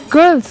बिल।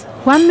 गर्ल्स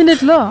 1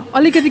 मिनट ल,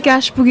 अलिकति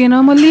क्यास पुगेन,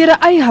 म लिएर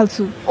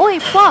आइहाल्छु। ओइ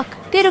फक,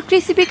 तेरो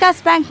कृषि विकास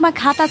ब्याङ्कमा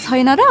खाता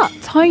छैन र?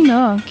 छैन,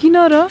 किन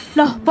र? ल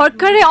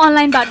भर्खरै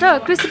अनलाइनबाट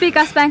कृषि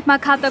विकास ब्याङ्कमा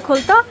खाता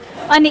खोल त,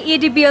 अनि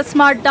एडीबीएल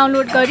स्मार्ट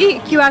डाउनलोड गरी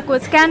क्यूआर कोड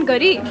स्क्यान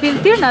गरी बिल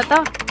तिर्न त।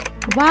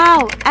 Wow,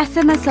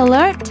 SMS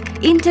alert,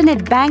 internet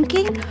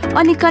banking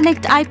अनि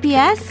कनेक्ट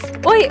आइपीएस।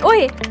 ओइ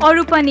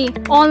अरू पनि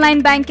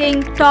online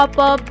banking,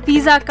 top up,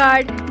 visa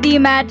card,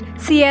 demat,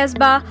 CS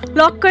बा,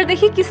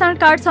 लकरदेखि किसान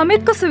कार्ड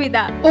समेतको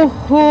सुविधा।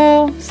 ओहो,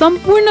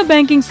 सम्पूर्ण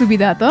ब्याङ्किङ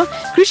सुविधा त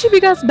कृषि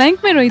विकास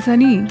ब्याङ्कमै रहेछ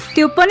नि।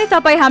 त्यो पनि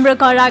तपाईँ हाम्रो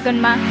घर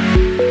आँगनमा।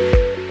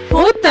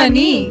 हो त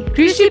नि,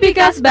 कृषि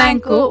विकास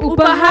ब्याङ्कको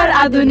उपहार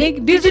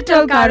आधुनिक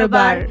डिजिटल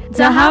कारोबार,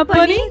 जहाँ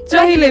पनि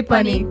जहिले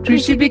पनि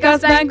कृषि विकास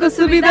ब्याङ्कको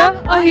सुविधा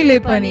अहिले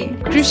पनि।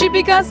 कृषि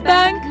विकास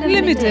bank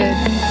limited.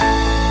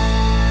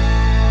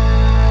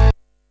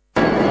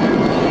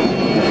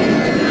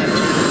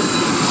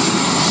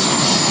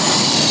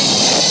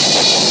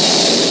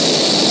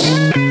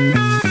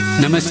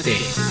 Namaste.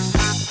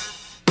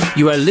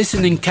 You are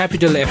listening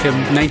Capital FM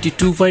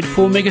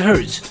 92.4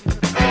 MHz,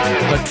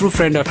 a true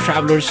friend of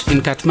travelers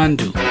in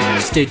Kathmandu.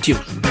 Stay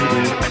tuned.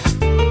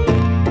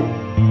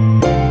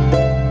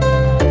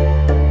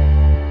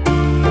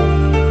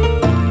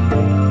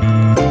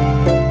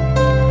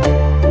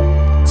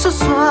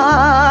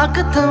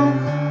 सुस्वागतम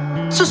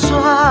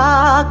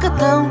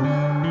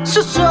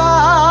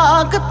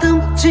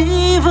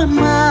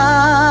जीवनमा,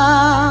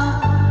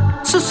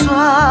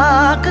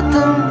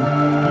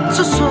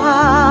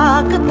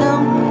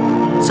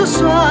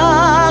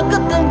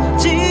 सुस्वागतम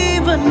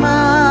जीवनमा।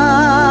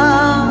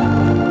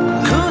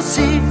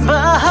 खुसी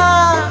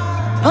बहार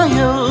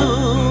भयो,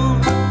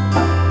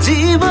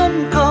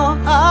 जीवनको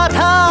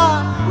आधार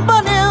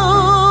बन्यौ,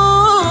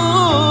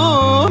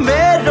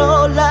 मेरो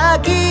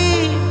लागि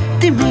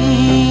तिमी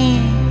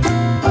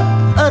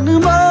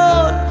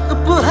अनमोल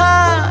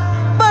उपहार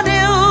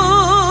बन्यौ।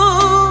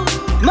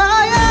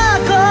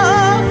 मायाको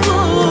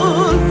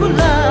फुल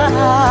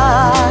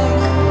फुलाइ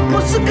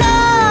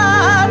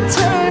मुस्कान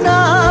छर्न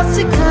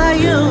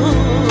सिकायो,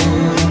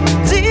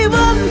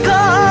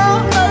 जीवनको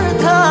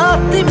अर्थ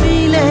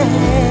तिमीले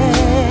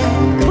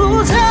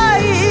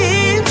बुझाइ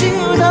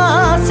जिउन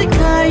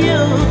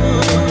सिकायो।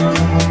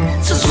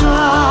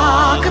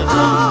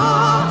 सुस्वागतम,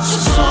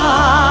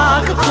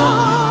 सुस्वागतम,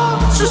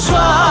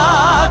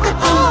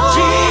 सुस्वागतम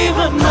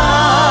जीवनमा।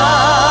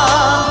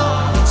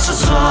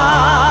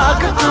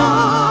 सुस्वागतम,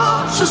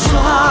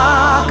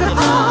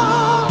 सुस्वागतम,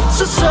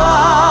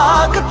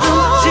 सुस्वागतम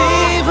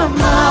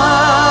जीवनमा।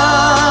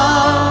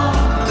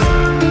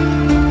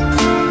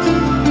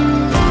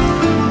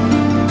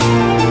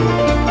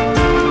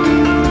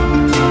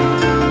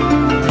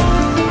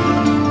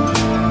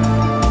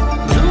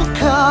 दुःख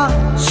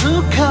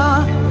सुख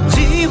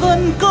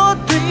जीवनको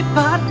दुई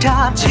पाटा,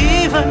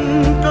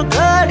 जीवनको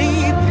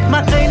गणितमा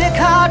कहिले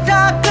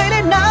खाटा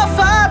कहिले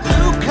नाफा।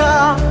 दुःख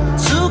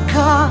सुख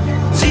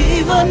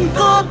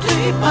जीवनको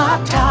दुई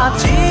पाटा,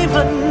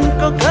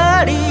 जीवनको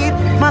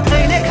गणितमा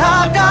कहिले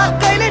खाटा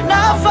कहिले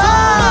नाफा।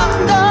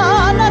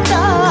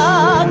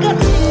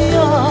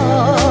 थियो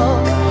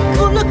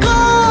फुलको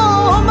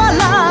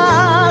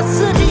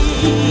मलासरी,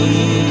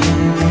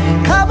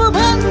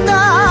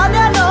 खाबुभन्दा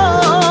न्यानो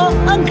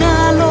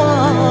अँगालो,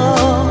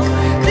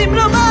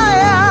 तिम्रो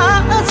माया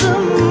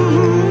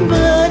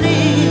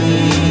अजम्बरी।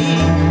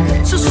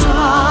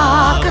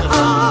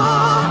 सुस्वागतम,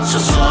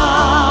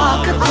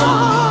 सुस्वागतम,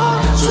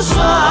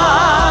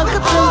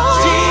 सुस्वागतम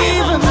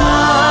जीवनमा।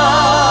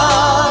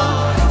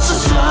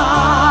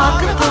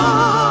 सुस्वागतम,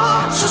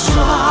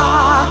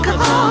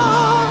 सुस्वागतम,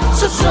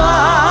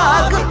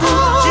 सुस्वागतम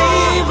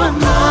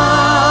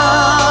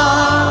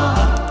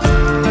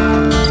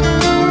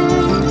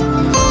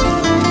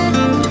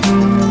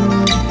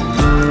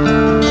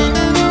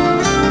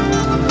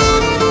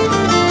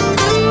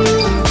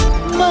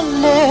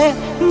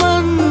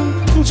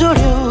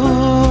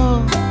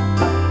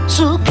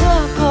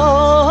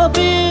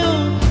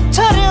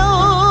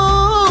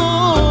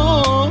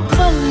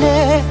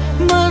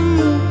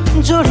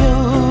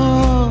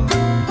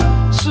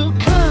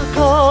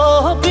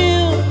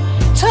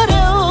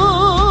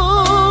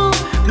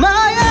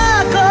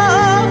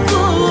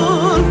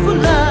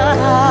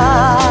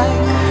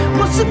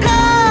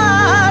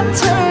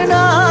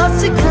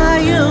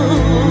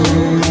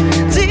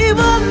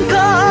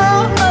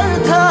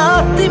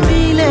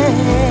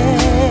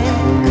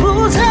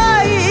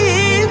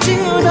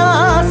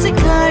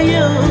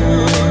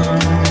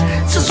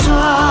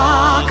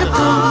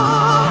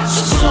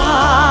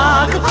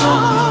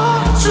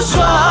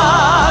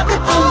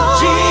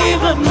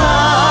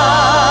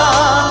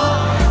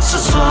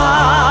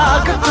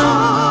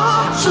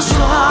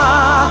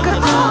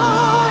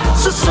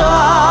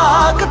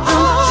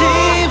सुस्वागतम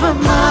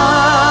जीवनमा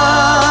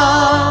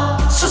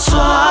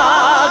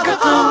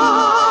सुस्वागतम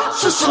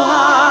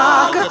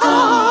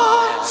सुस्वागतम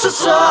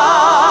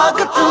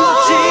सुस्वागतम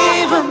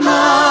जीवनमा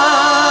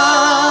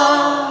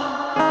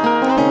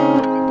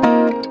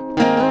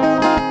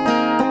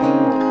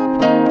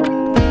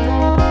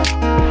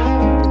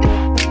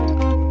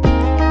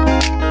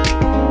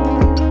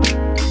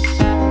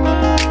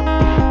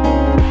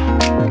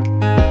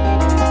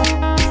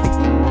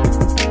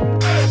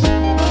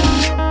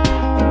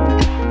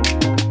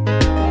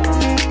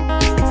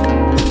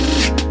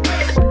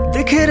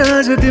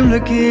आज तिमीलाई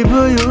के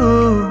भयो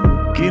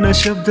किन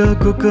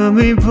शब्दको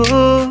कमी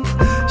भयो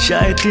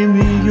सायद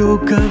तिमी यो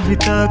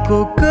कविताको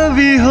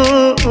कवि हो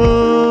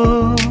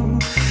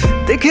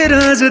देखेर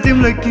आज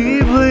तिमीलाई के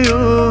भयो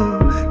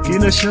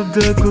किन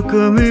शब्दको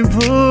कमी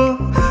भयो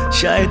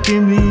सायद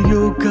तिमी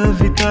यो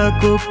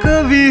कविताको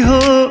कवि हो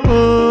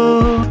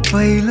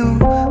पहिलो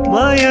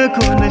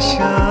मायाको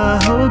नशा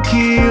हो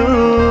कि यो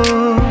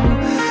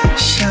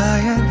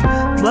सायद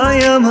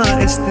मायामा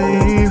यस्तै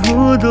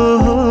हुँदो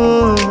हो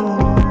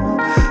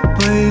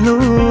पहिलो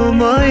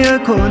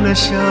मायाको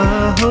नशा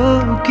हो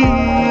कि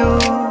यो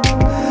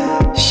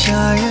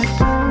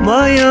सायद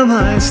मायामा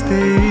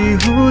यस्तै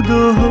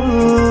हुँदो हो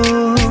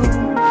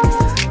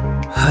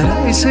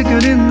हराइसक्यो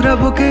निन्द्रा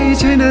बोकै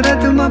छैन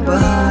रातमा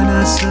बहाना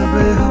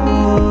सबै हो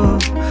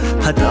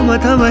हातमा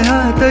थामै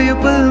हात यो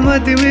पलमा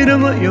तिमी र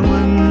म यो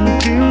मन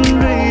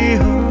तिम्रै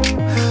हो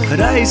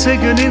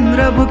हराइसक्यो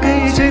निन्द्रा बोकै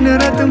छैन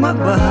रातमा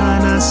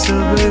बहाना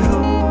सबै हो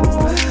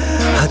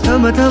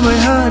हातमा थामै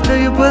हात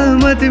यो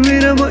पलमा तिमी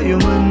र म यो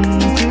मन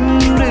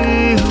तिम्रै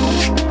हो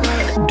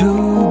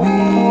डुबी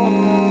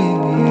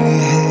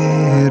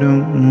हेरौँ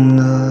न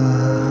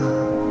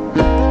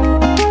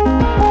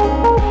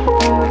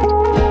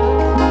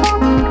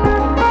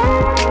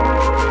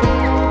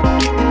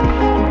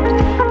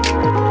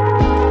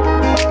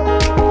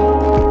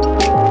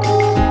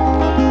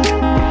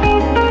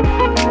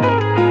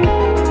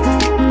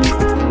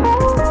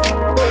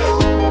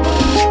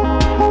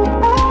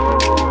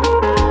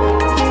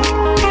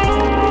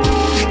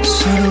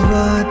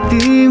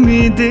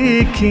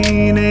देखि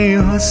नै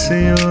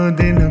हस्यो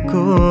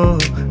दिनको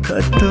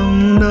खत्म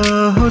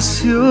नहोस्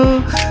यो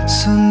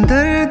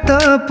सुन्दरता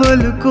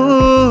पलको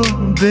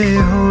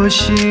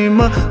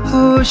बेहोसीमा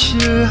होस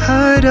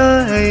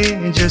हराए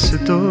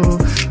जस्तो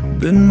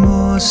बिन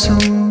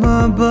मौसममा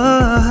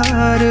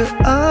बहार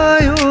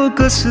आयो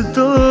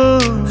कस्तो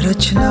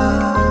रचना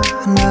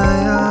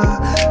नयाँ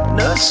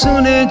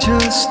नसुने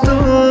जस्तो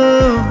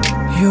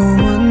यो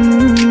मन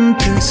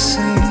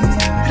त्यसै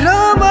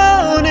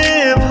रमाउने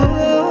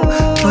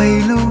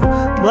पहिलो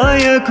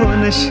मायाको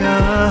नशा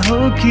हो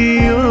कि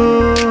यो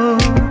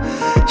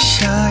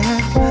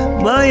सायद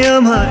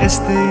मायामा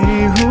यस्तै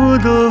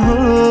हुँदो हो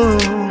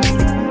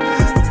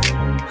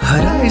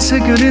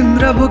हराइसक्यो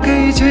निन्द्रा बोकै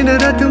छैन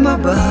रातमा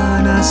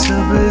बहाना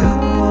सबै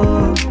हो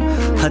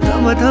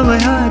हातमा थामै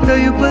हात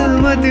यो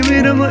पलमा तिमी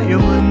र म यो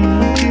मन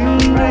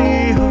तिम्रै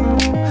हो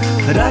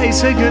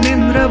हराइसक्यो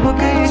निन्द्रा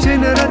बोकै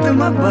छैन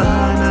रातमा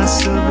बहाना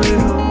सबै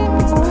हो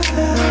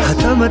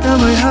हातमा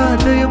थामै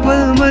हात यो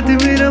पलमा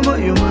तिमी र म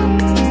यो मन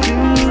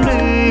तिम्रै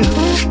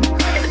हो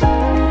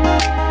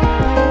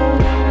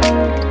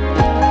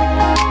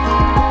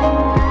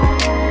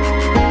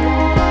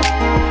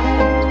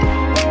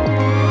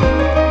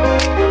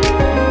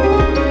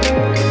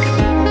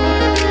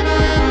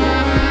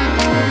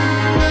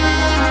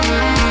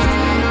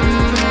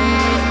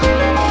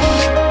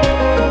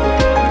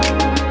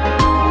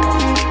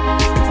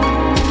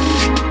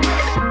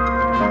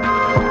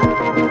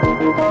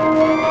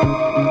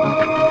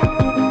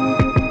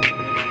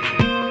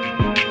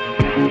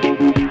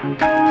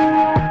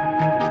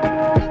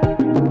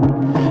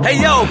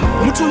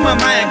मुटुमा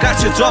माया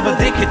गाँच्यो जब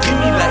देखे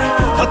तिमीलाई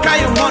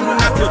हल्कायो मन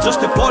आथ्यो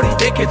जस्तै पढी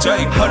देखे जै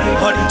घरी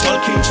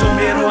झल्किन्छु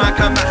मेरो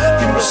आँखामा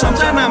तिम्रो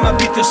सम्झनामा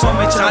बित्यो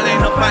समय चालै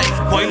नपाए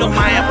पहिलो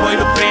माया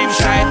पहिलो प्रेम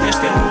सायद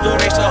त्यस्तै हुँदो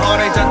रहेछ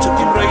हराइ जान्छु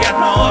तिम्रो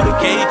यादमा अरू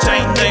केही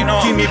चाहिँदैन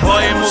तिमी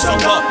भए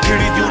मसँग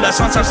भिडिदिउला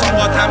संसारसँग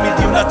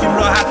थामिदिउला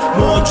तिम्रो हात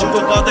मोह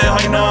झुको कतै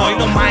होइन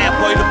पहिलो माया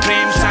पहिलो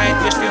प्रेम सायद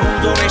त्यस्तै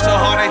हुँदो रहेछ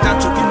हराइ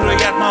जान्छु तिम्रो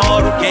यादमा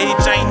अरू केही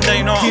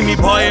चाहिँदैन तिमी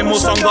भए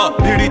मसँग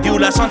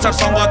भिडिदिउला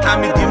संसारसँग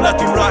थामिदिउला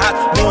तिम्रो हात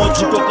मोह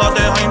झुको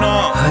कतै होइन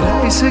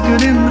हराइसक्यो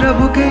निन्द्रा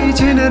बोकै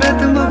छैन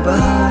रातमा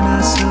बहाना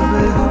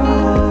सबै हो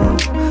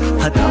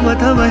हातमा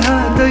थामै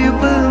हात यो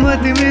पलमा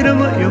तिमी र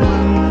म यो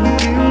मन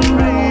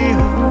तिम्रै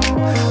हो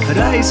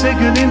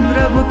हराइसक्यो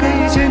निन्द्रा बोकै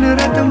छैन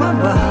रातमा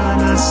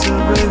बहाना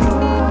सबै हो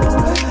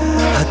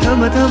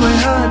हातमा थामै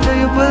हात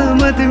यो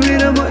पलमा तिमी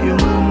र म यो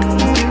मन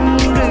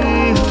तिम्रै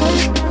हो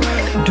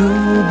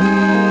डुबी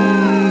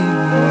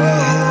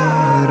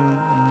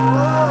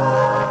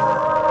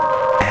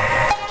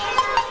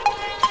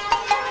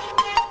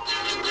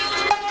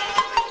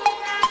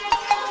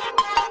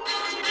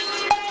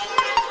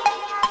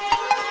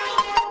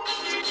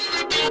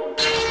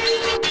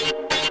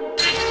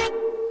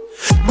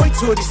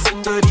छोरी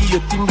सुन्दरी यो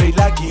तिम्रै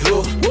लागि हो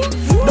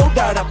नौ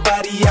डाँडा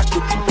पारी आएको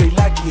तिम्रै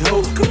लागि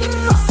हो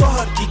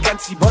सहरकी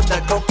कान्छी भन्दा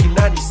गाउँकी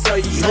नानी नानी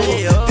सही हो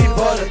त्यही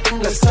भएर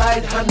तिमीलाई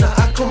साइड हान्न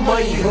आएको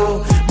मै हो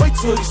मै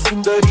छोरी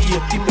सुन्दरी यो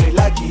तिम्रै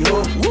लागि हो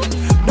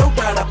नौ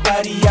डाँडा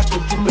पारी आएको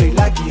तिम्रै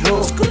लागि हो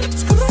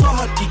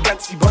सहरकी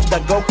कान्छी भन्दा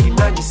गाउँकी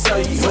नानी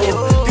सही हो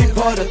त्यही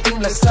भएर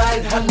तिमीलाई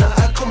साइड हान्न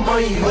आएको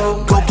मै हो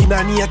गाउँकी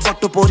नानी या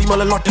चट्टो परी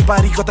मलाई लट्टे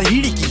पारी कता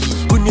हिँडेकी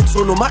पुण्य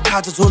चोलोमा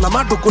खाजा झोलामा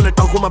डोकोले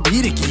टाउकोमा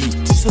भिरेकी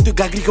चिसो त्यो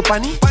गाग्रीको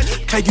पानी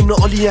खाइदिनु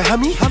अलि यहाँ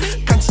हामी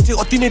कान्छी चाहिँ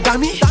अति नै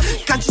दामी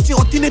कान्छी चाहिँ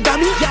अति नै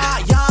दामी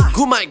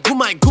घुमाइ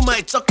घुमाइ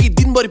घुमाइ चक्की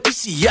दिनभरि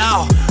पिसी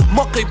याओ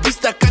मकै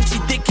पिस्दा कान्छी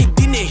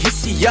देखिदिने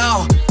हिसी याओ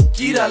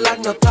किरा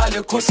लाग्न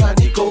थाल्यो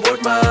खोर्सानीको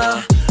बोटमा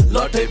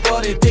लटै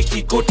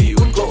परेदेखि कोठी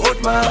उनको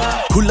ओठमा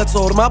खुल्ला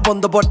चौरमा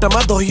बन्द बट्टामा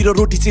दही र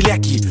रोटी चाहिँ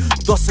ल्याकी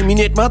 10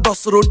 मिनेटमा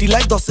 10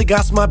 रोटीलाई 10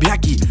 घाँसमा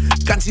भ्याकी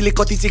कान्छीले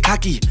कति चाहिँ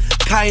खाकी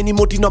खाए नि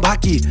मोटी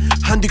नभाकी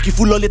हान्दिकी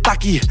फुलले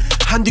ताकी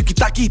हान्दिकी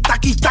ताकी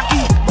ताकी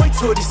ताकी मै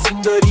छोरी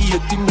सुन्दरी यो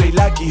तिम्रै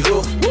लागि हो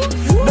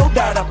नौ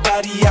डाँडा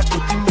पारी आएको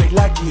तिम्रै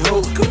लागि हो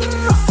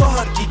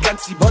सहरकी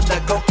कान्छी भन्दा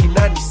गाउँकी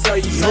नानी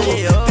सही हो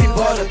त्यही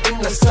भएर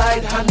तिमीलाई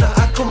साइड हान्न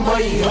आएको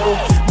मै हो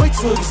मै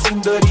छोरी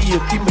सुन्दरी यो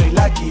तिम्रै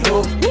लागि हो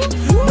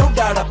नौ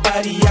डाँडा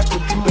पारी आएको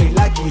तिम्रै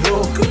लागि हो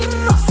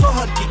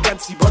सहरकी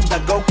कान्छी भन्दा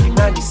गाउँकी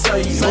नानी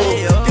सही हो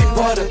त्यही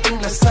भएर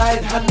तिमीलाई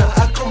साइड हान्न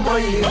आएको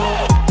मै हो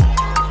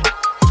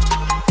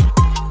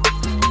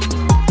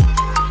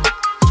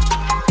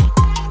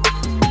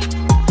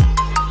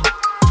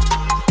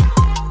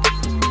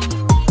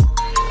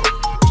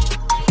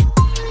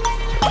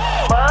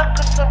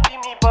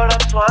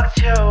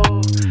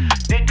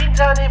डेटिङ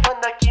जाने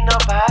भन्दा किन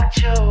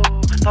भाग्छौ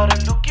तर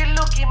लुकी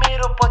लुकी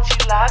मेरो पछि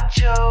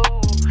लाग्छौ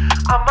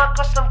आमा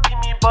कसम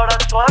तिमी बडा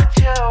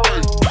च्वाक्छौ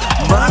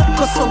मा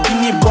कसम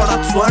तिमी बडा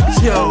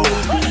च्वाक्छौ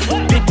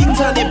डेटिङ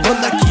जाने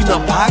भन्दा किन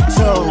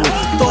भाग्छौ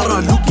तर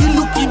लुकी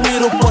लुकी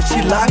मेरो पछि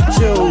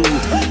लाग्छौ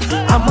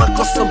आमा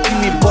कसम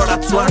तिमी बडा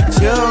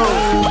च्वाक्छौ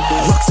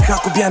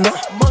रक्सिकाको बिहान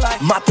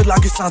मात्र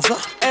लाग्यो साँझ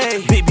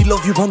बेबी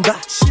लभ यु भन्दा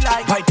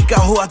भाइटिका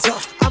हो आज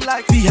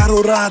तिहार हो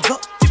र आज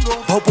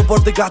भाउपो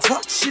बढ्दै गएको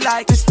छ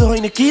त्यस्तो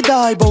होइन कि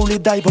दाई बाउले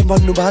दाई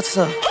भन्नु भएको छ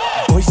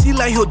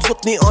भैँसीलाई हो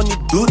जोत्ने अनि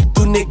दुध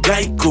दुने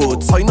गाईको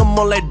छैन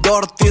मलाई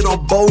डर तेरो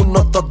बाउ न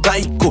त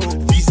दाईको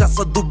भिजा छ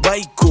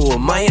दुबईको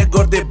माया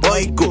गर्दै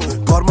भइको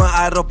घरमा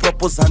आएर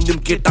प्रपोज हान्दिम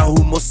केटा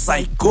हुँ म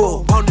साइको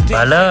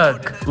बालक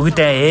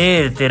उता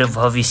हेर तेरो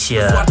भविष्य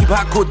स्वार्थी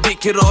भएको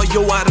देखेर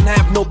यो I don't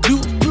have no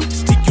clue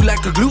stick you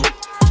like a glue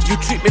you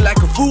treat me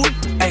like a fool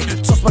hey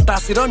चस्मा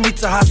टासेर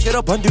निचा हाँसेर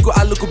भन्दिको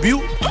आलुको बिउ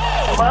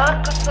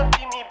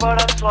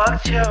बडा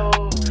स्वाक्छौ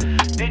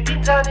डेटिङ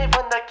जाने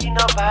भन्दा किन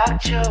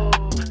भाग्छौ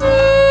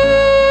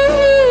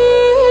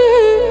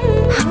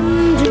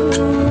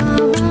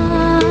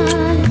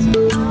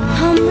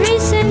हाम्रो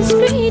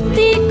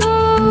संस्कृतिको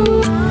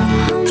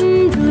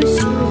हाम्रो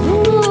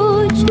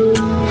सोच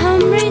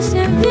हाम्रो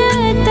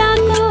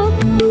सभ्यताको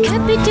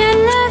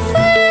capital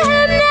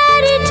FM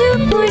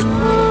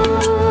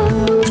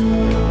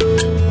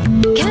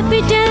 92.4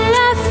 capital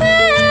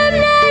FM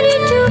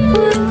 92.4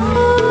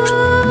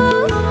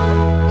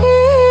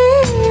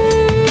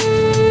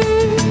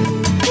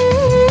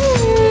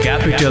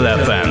 Capital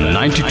FM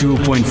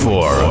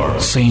 92.4,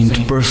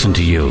 Saint Person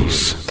to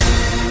use.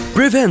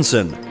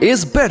 Prevention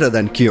is better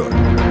than cure.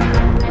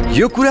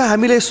 यो कुरा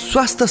हामीले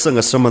स्वास्थ्यसँग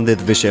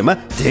सम्बन्धित विषयमा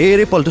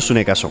धेरै पल्ट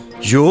सुनेका छौँ।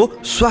 यो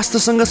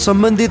स्वास्थ्यसँग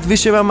सम्बन्धित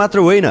विषयमा मात्र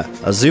होइन,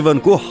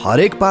 जीवनको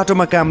हरेक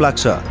पाटोमा काम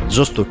लाग्छ,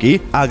 जस्तो कि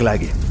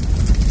आगलागी।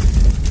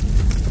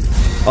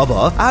 अब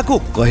आगो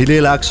कहिले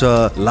लाग्छ,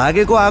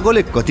 लागेको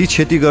आगोले कति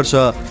क्षति गर्छ,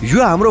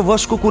 यो हाम्रो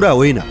वशको कुरा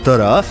होइन,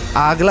 तर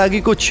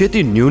आगलागीको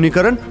क्षति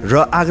न्यूनीकरण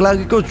र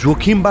आगलागीको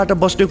जोखिमबाट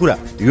बस्ने कुरा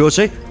यो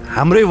चाहिँ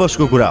हाम्रै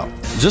वशको कुरा हो,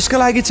 जसका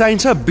लागि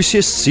चाहिन्छ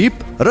विशेष सिप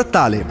र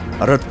तालिम,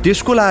 र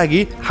त्यसको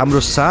लागि हाम्रो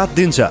साथ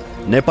दिन्छ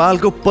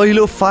नेपालको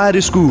पहिलो फायर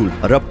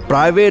स्कुल र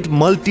private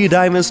multi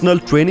dimensional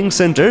training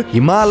centre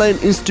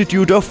Himalayan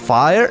institute of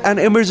fire and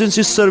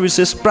emergency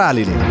services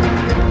प्रालीले,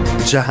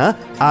 जहाँ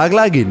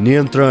आगलागी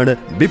नियन्त्रण,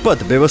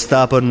 विपद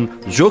व्यवस्थापन,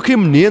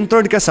 जोखिम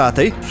नियन्त्रणका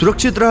साथै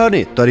सुरक्षित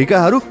रहने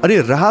तरिकाहरू अनि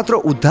राहत र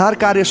उद्धार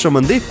कार्य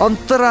सम्बन्धी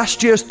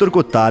अन्तर्राष्ट्रिय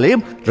स्तरको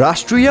तालिम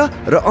राष्ट्रिय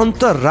र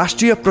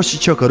अन्तर्राष्ट्रिय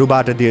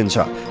प्रशिक्षकहरूबाट दिइन्छ।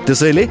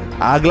 त्यसैले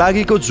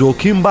आगलागीको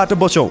जोखिमबाट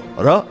बचौं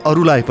र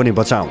अरूलाई पनि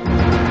बचाऊ।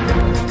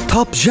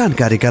 थप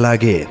जानकारीका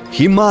लागि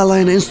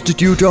Himalayan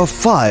institute of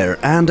fire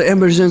and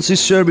emergency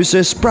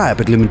services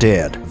private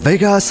limited,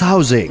 Vegas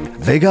housing,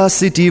 Vegas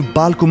city,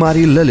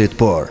 Balkumari,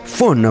 Lalitpur.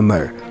 Phone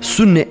number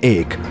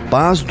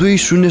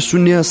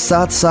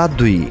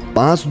 01-5200-772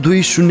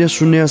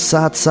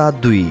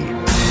 5200-772।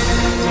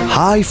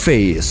 High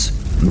face,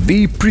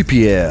 be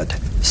prepared,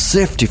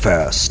 safety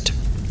first.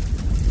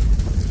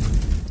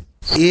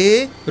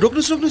 ए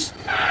रोक्नुस्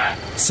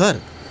सर,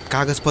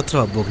 कागज पत्र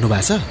बोक्नु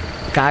भएको छ?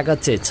 कागज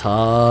चाहिँ छ,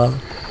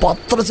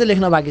 पत्र चाहिँ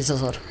लेख्न बाँकी छ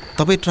सर।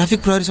 तपाईँ ट्राफिक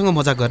प्रहरीसँग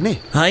मजाक गर्ने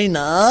होइन,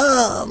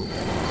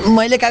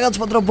 मैले कागज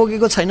पत्र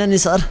बोकेको छैन नि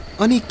सर।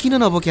 अनि किन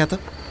नबोक्या त?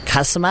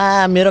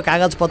 खासमा मेरो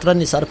कागज पत्र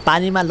नि सर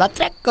पानीमा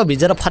लत्र्याक्क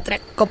भिजेर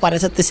फत्र्याक्क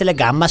परेछ, त्यसैले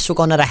घाममा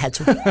सुकाउन राखेको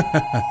छु।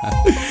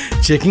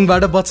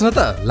 चेकिङबाट बच्न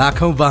त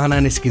लाखौँ बहाना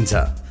निस्किन्छ,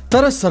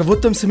 तर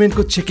सर्वोत्तम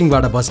सिमेन्टको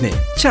चेकिङबाट बच्ने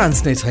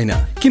चान्स नै छैन,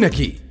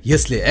 किनकि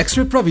यसले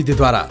एक्सरे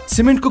प्रविधिद्वारा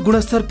सिमेन्टको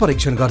गुणस्तर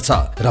परीक्षण गर्छ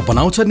र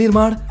बनाउँछ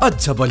निर्माण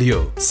अझ बलियो।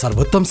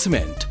 सर्वोत्तम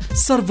सिमेन्ट,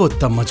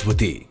 सर्वोत्तम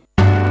मजबुती।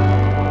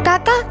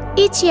 काका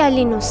यी चिया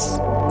लिनुस्।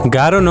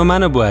 गाह्रो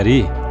नमान बुहारी,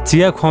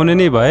 चिया खुवाउने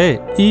नै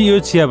भए यो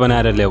चिया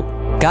बनाएर ल्याऊ।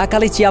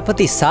 काकाले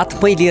चियापत्ती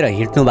साथमै लिएर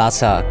हिँड्नु भएको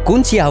छ। कुन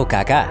चिया हो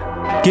काका?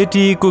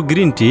 केटीको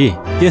ग्रिन टी।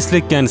 यसले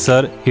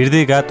क्यान्सर,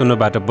 हृदयघात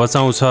हुनबाट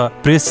बचाउँछ,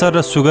 प्रेसर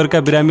र सुगरका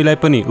बिरामीलाई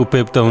पनि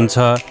उपयुक्त हुन्छ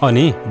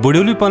अनि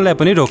बुढ्यौलीपनलाई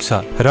पनि रोक्छ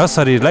र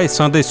शरीरलाई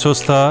सधैँ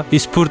स्वस्थ,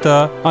 स्फूर्त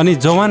अनि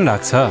जवान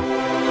राख्छ।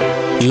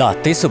 ल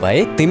त्यसो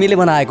भए तिमीले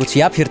बनाएको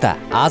चिया फिर्ता।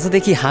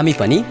 आजदेखि हामी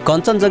पनि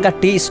कञ्चनजङ्घा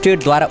टी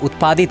स्टेटद्वारा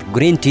उत्पादित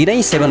ग्रिन टी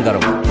नै सेवन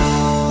गरौँ।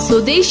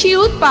 स्वदेशी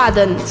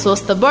उत्पादन,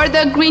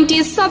 स्वस्थवर्धक ग्रिन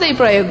टी सधैँ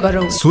प्रयोग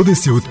गरौँ।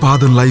 स्वदेशी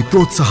उत्पादनलाई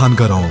प्रोत्साहन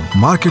गरौँ।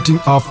 Marketing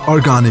of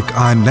organic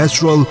and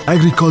natural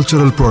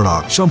agricultural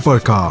product.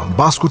 सम्पर्क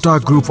Baskota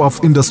group of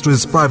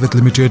industries private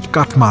limited,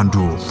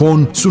 Kathmandu.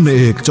 Phone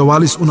 01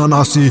 44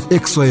 79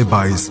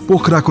 122।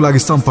 पोखराको लागि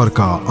सम्पर्क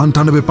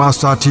 98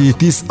 560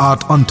 30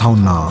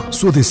 858।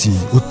 स्वदेशी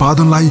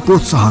उत्पादनलाई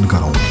प्रोत्साहन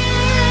गरौँ।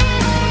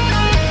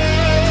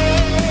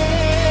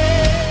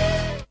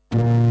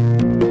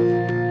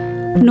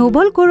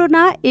 नोभल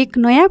कोरोना एक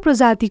नयाँ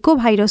प्रजातिको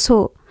भाइरस हो।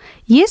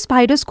 यस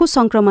भाइरसको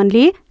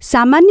संक्रमणले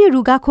सामान्य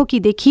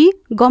रुगाखोकीदेखि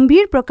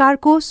गम्भीर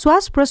प्रकारको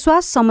श्वास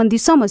प्रश्वास सम्बन्धी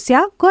समस्या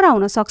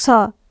गराउन सक्छ।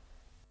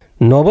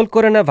 नोभल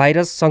कोरोना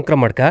भाइरस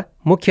संक्रमणका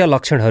मुख्य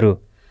लक्षणहरू: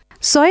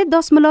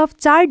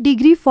 100.4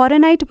 डिग्री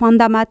फरेनहाइट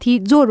भन्दा माथि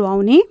ज्वरो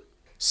आउने,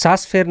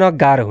 सास फेर्न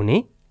गाह्रो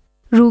हुने,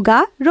 रुगा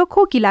र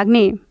खोकी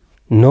लाग्ने।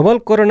 नोभल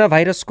कोरोना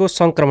भाइरसको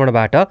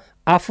संक्रमणबाट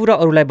आफू र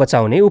अरूलाई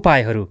बचाउने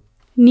उपायहरू: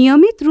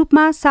 नियमित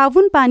रूपमा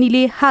साबुन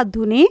पानीले हात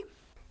धुने,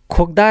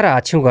 खोक्दा र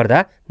आछ्यौं गर्दा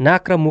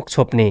नाक र मुख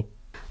छोप्ने।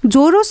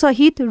 ज्वरो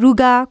सहित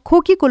रुगा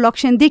खोकीको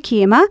लक्षण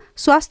देखिएमा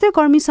स्वास्थ्य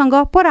कर्मीसँग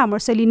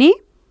परामर्श लिने।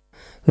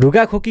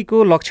 रुगा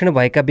खोकीको लक्षण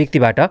भएका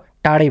व्यक्तिबाट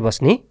टाढै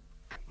बस्ने।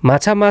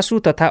 माछा मासु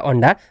तथा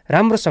अण्डा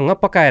राम्रोसँग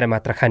पकाएर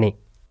मात्र खाने।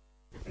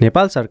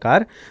 नेपाल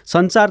सरकार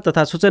सञ्चार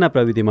तथा सूचना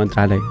प्रविधि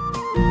मन्त्रालय।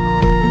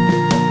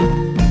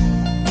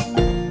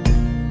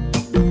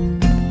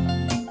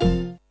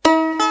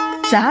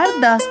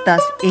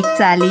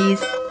 4-10-10-41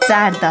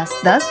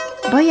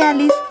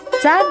 4-10-10-42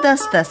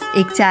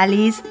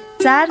 4-10-10-41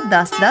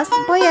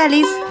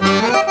 4-10-10-42।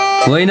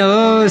 होइन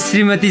हो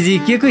श्रीमतीजी,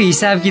 के को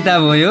हिसाब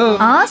किताब हो यो?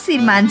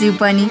 श्रीमानज्यू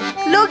पनि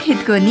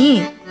लोकहितको नि।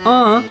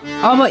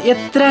 अब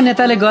यत्र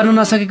नेताले गर्न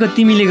नसकेको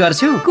तिमीले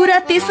गर्छौ? कुरा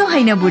त्यसो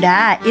होइन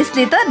बुढा,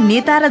 यसले त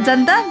नेता र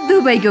जनता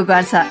दुवैको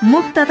गर्छ।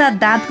 मुख तथा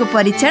दाँतको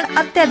परीक्षण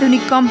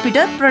अत्याधुनिक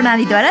कम्प्युटर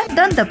प्रणालीद्वारा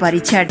दन्त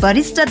परीक्षण,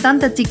 वरिष्ठ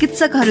दन्त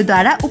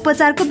चिकित्सकहरूद्वारा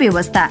उपचारको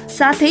व्यवस्था,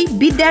 साथै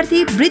विद्यार्थी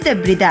वृद्ध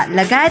वृद्धा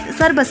लगायत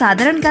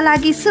सर्वसाधारणका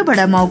लागि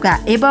सुवर्ण मौका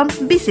एवं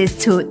विशेष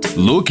छुट।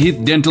 Lokhit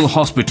dental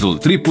hospital,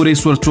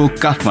 Tripureshwor Chowk,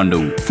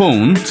 Kathmandu.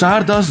 Phone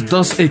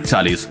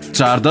 4-10-10-41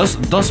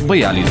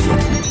 4-10-10-42।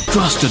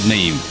 Trusted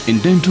name in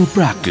dental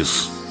practice.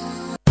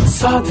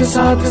 साथ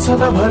साथ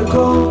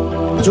सदाभरको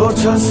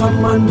जोड्छ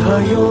सम्बन्ध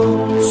यो,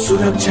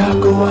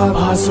 सुरक्षाको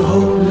आभास हो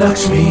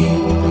लक्ष्मी।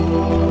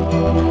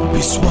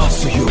 विश्वास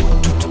यो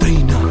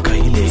टुट्दैन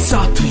कहिले,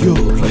 साथ यो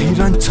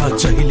रहिरहन्छ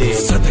जहिले,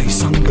 सधैँ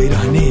सँगै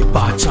रहने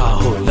बाचा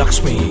हो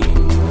लक्ष्मी।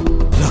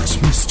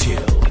 लक्ष्मी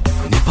स्टिल,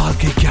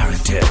 नेपालकै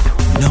ग्यारेन्टेड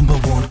नम्बर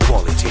 1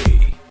 क्वालिटी।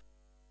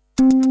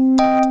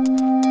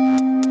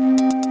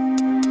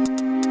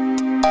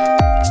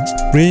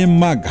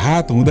 प्रेममा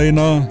घात हुँदैन,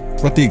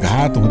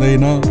 प्रतिघात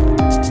हुँदैन।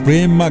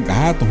 प्रेममा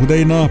घात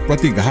हुँदैन,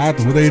 प्रतिघात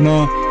हुँदैन।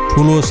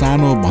 ठुलो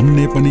सानो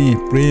भन्ने पनि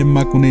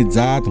प्रेममा कुनै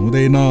जात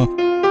हुँदैन।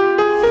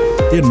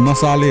 ए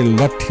नसाले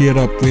लट्ठिएर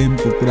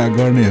प्रेमको कुरा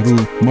गर्नेहरू,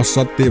 म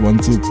सत्य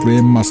भन्छु,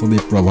 प्रेममा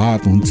सधैँ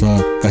प्रभात हुन्छ,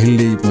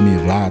 कहिल्यै पनि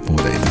रात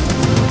हुँदैन।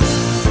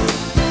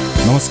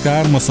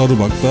 नमस्कार, म सरु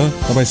भक्त।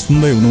 तपाईँ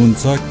सुन्दै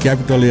हुनुहुन्छ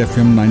क्यापिटल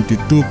FM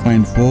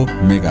 92.4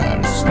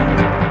 मेगाहर्ज।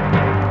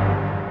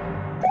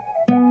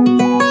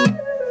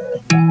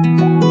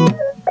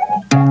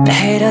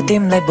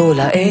 तिमलाई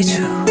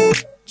बोलाएछु,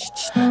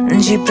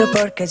 जिब्रो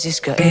पड्का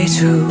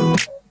जिस्काएछु,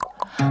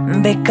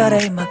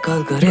 बेकारैमा कल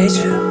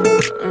गरेछु,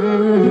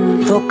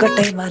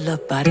 फोकटैमा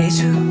लभ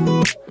पारेछु।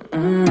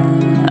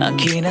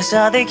 किन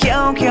सधैँ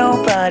क्याउ क्याउ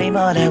पारी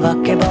मलाई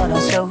वाक्य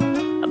बनाउँछौ,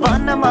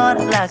 भन्न मन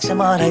लाग्छ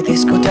मलाई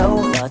त्यसको टाउ।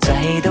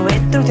 नचाहिँदो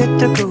यत्रो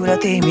त्यत्रो कुरा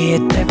तिमी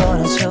यत्रै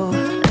बनाउँछौ।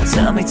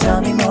 Tell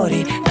me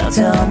मोरी,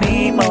 tell me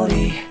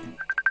मोरी।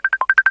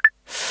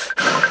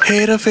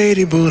 हेर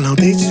फेरि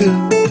बोलाउँदैछु,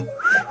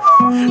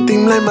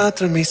 तिमीलाई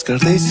मात्र मिस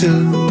गर्दैछु।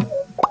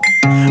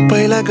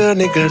 पहिला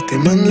गर्ने गर्थे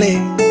मनले,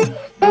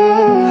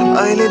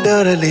 अहिले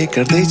डरले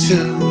गर्दैछु।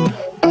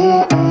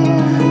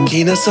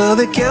 किन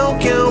सधैँ क्याउ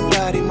क्याउ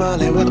पारी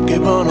मलाई वाक्य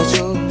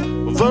बनाउँछौ,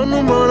 भन्नु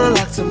मन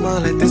लाग्छ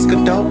मलाई त्यसको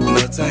टाउ।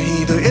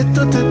 नचाहिँदो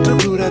यत्रो त्यत्रो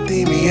कुरा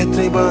तिमी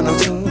यत्रै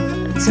बनाउँछौ।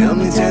 Tell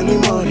me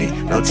Mori,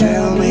 now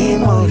tell me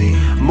Mori.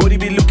 Mori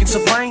be looking so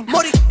fine,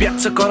 Mori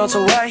प्याच कराउँछ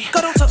वाइ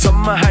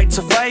जम्मा हाइट छ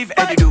 5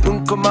 एटिट्युड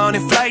उनको माउने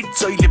फ्लाइट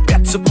जहिले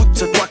प्याच बुझ्छ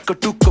ट्वाक्क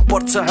टुक्क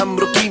पर्छ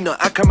हाम्रो किन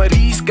आँखामा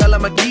रिस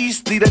गालामा किस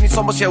दिँदा नि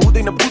समस्या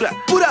हुँदैन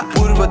पुरा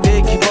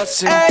पूर्वदेखि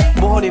पश्चिम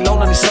मोहनी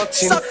लाउन नि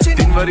सक्छिन्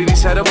दिनभरि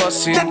रिसाएर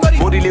बस्छिन्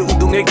मोरीले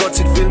उदुङै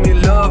गर्छिन् फिल्मी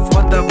लभ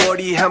भन्दा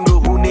बढी हाम्रो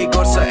हुने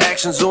गर्छ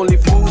actions only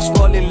fools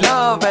fall in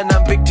love and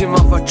I'm victim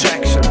of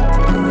attraction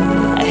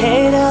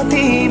हेर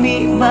तिमी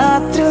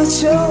मात्र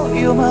छौ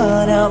यो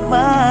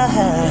मनमा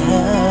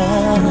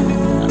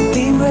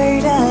तिम्रै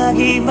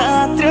लागि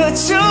मात्र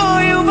छौ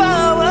यो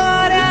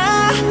भावना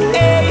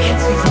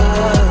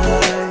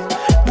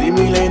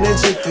तिमीले नै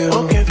जित्यो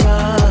Okay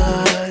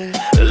fine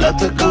ल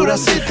त कुरा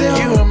सिध्यो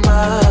You are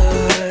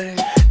mine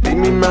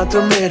तिमी मात्र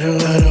मेरो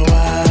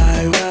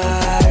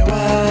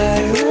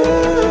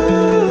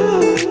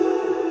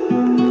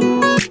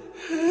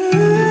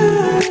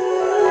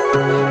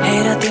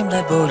हेर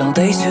तिमीलाई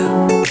बोलाउँदैछु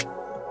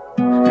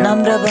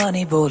नम्र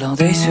बनी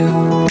बोलाउँदैछु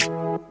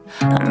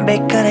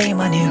बेकारै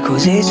मान्यो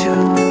खोजेछु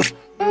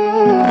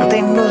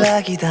तिम्रो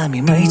लागि दामी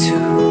मै छु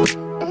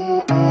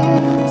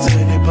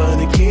जहिले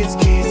पनि kids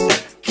kids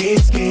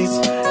kids kids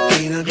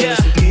किन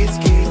गर्छ kids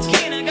kids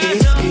kids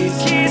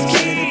kids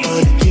जहिले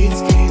पनि kids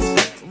kids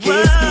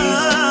kids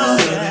kids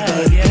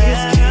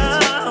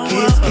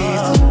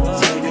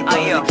जहिले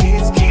पनि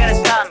kids kids kids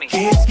जहिले पनि kids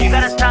kids You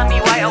gotta tell me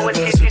why always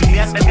kids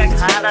biar mereka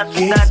खाना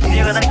सुन्दा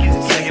त्यो गर्दा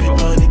kids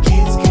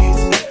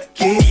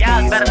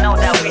Y'all better know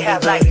that we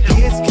have like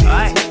two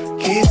alright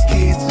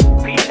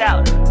Peace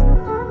out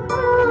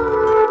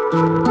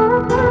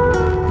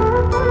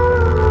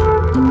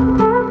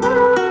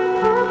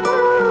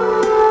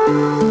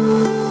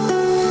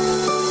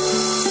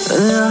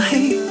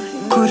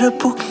कुरा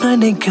पुग्न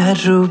नै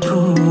गाह्रो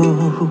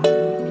भयो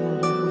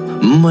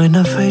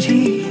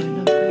मनभरि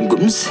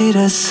गुम्सेर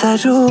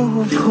साह्रो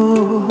भयो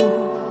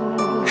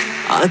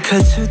आँखा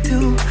छुट्यो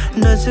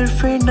नजर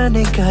फेर्न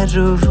नै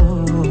गाह्रो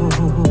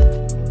भयो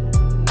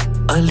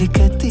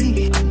अलिकति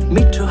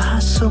मिठो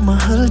हाँसो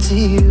महल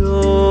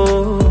जियो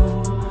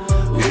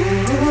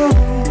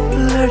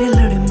लडी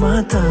लडी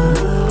माता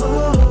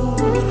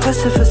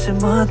फसे फसे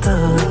माता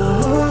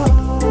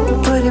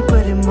परे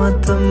परे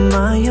माता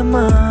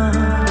मायामा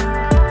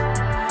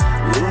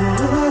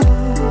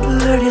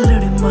लडी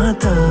लडी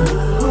माता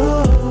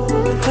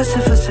फसे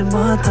फसे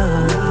माता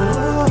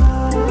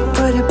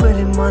परे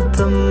परे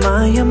माता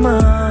मायामा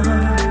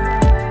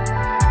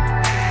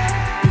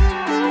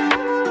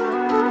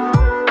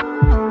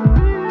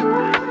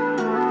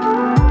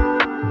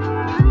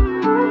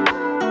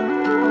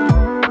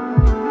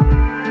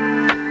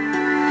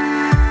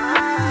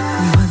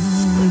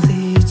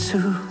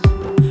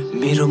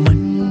मेरो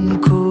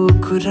मनको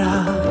कुरा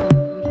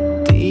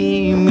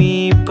तिमी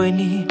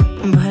पनि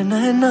भन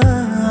न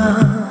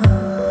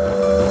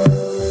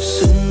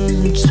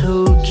सुन्छौ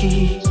कि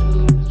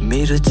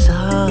मेरो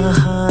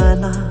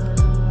चाहना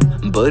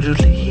बरु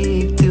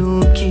लेख्दिऊ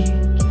कि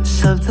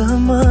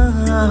शब्दमा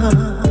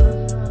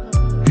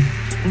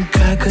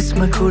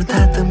कागजमा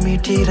कोर्दा त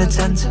मेटेर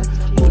जान्छ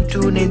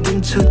मुटु नै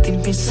दिन्छु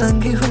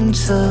तिमीसँगै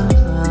हुन्छ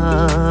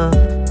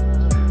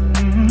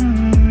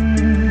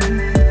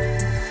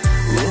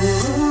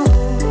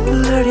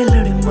लडी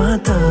लडी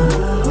माता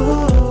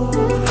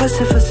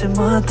फसे फसे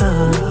माता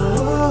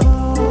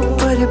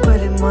परे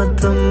परे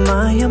माता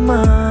मायामा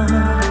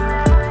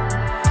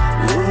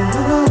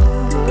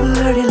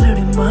लडी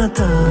लडी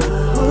माता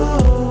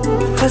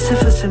फसे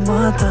फसे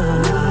माता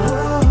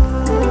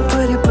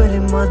परे परे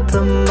माता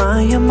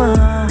मायामा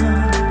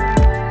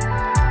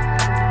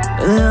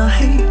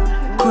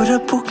कुरा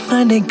पुग्न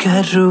नै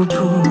गाह्रो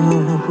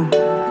भयो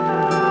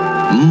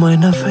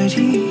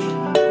मनभरि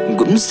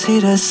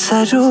गुम्सेर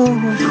साह्रो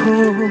भयो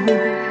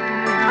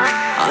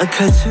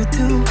आँखा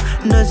छुट्यो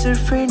नजर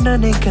फेर्न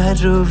नै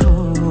गाह्रो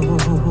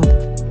भयो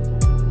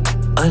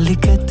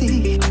अलिकति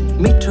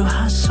मिठो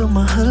हाँसो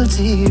महल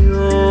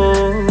जियो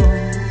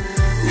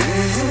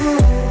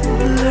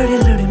लडी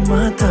लडी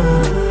माता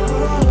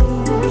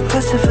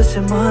फसे फसे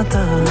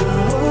माता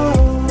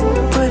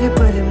परे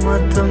परे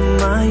माता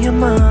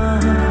मायामा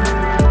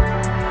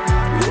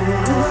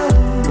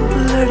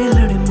लडी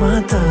लडी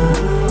माता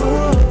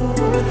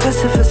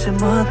फसे फसे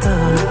माता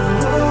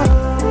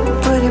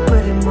परे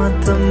परे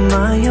माता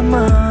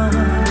मायामा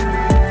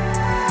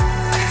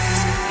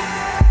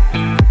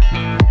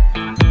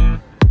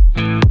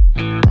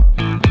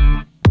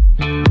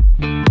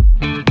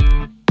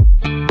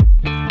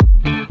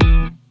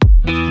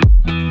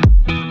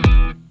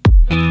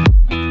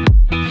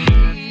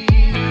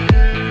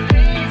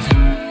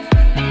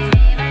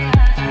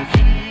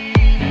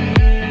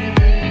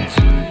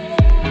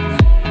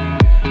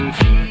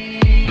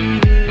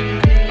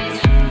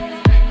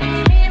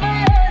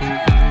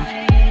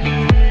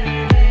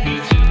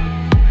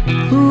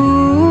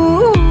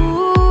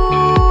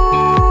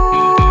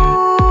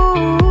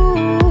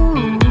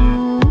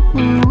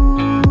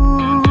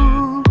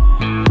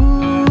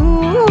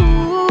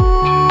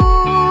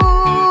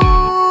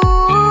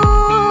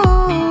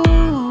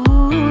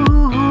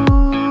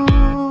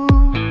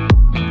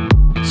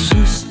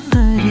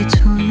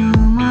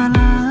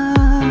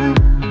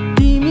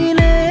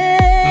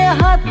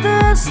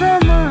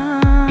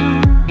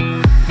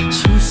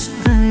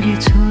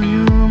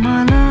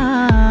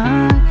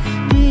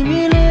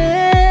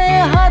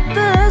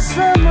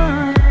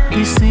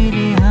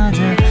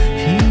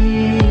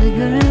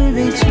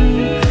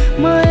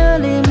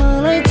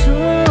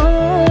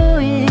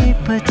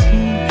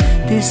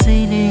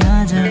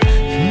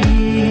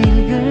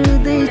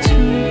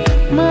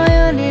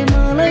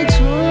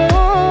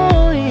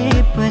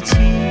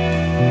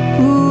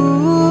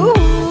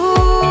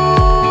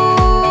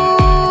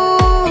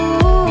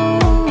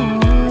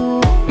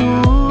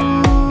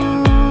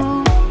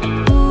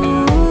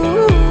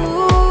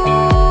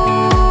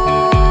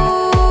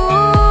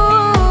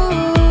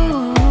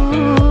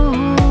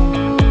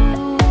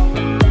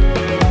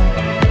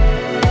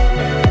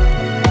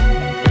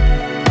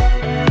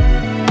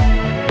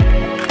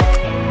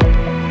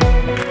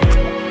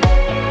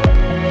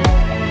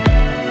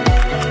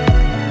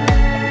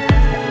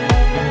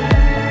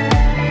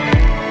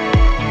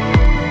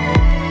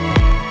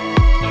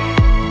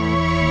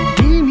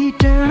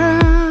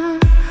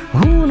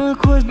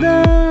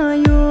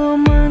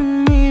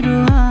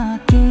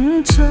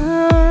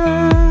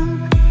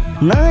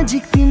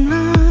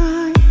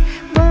तिमीलाई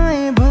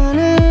पाए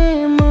भने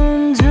मन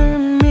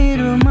झन्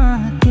मेरो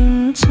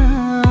मातिन्छ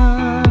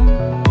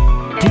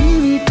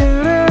तिमी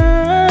टाढा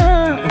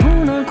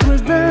हुन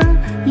खोज्दा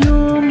यो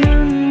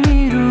मन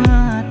मेरो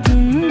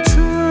आतिन्छ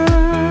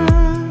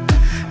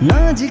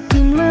नजिक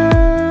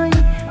तिमीलाई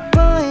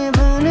पाए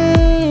भने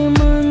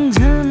मन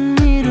झन्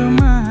मेरो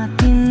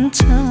मातिन्छ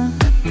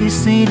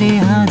त्यसैले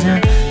आज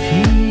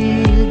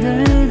फिल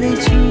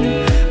गर्दैछु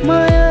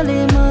मायाले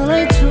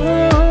मलाई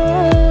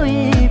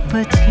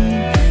छोएपछि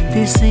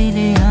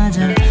त्यसैले आज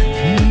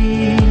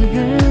फिल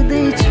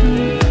गर्दैछु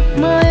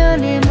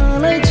मायाले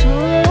मलाई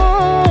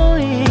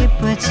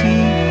छोएपछि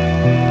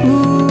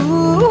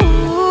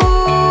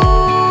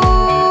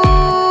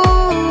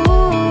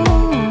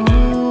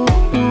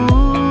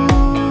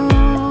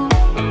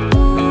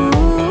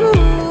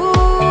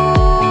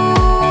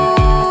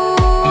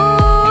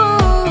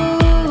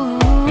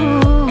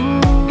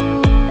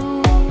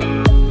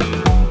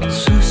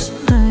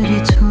सुस्तरी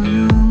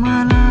छोयो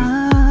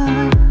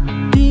मलाई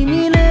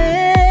तिमीले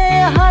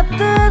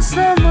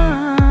हातसम्म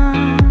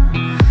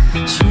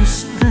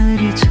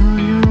सुस्तरी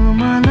छोयो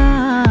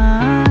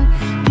मलाई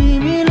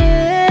तिमीले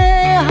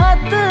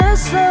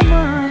हातसम्म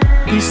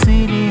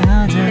त्यसैले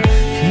आज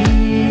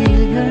फिल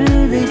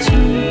गर्दैछु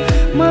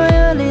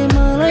मायाले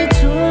मलाई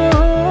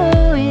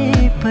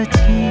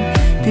छोएपछि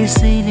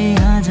त्यसैले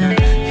आज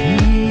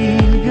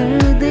फिल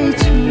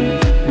गर्दैछु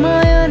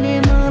मायाले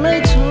मलाई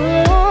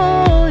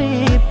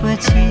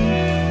छोएपछि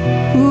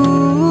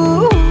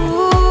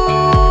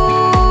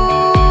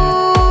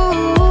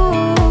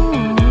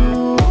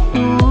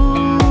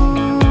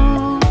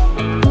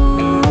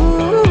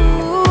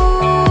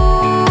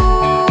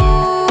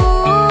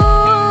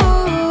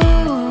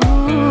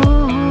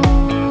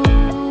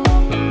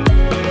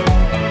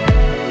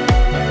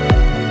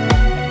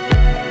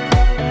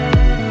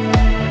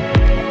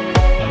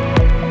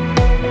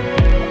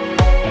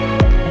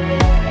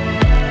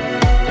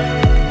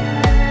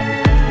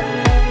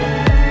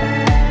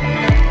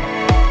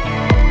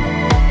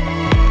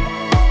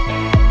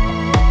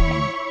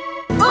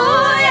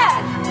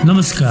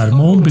नमस्कार म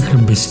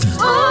विक्रम विष्ट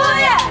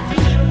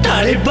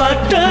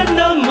टाढेबाट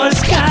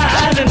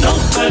नमस्कार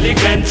नौकरी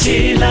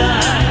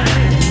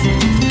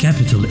कान्छीलाई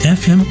क्यापिटल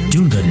एफएम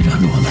ट्युन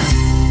गरिरहनु होला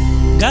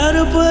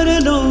गाह्रो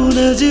पर्नु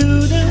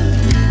नजिउन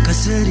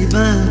कसरी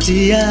बाँची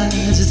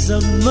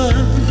आजसम्म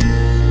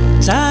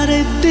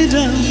चारैतिर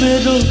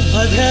मेरो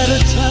अँध्यारो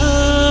छ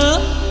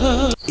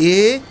ए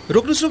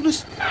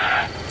रोक्नुहोस्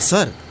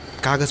सर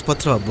कागज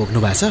पत्र बोक्नु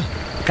भएको छ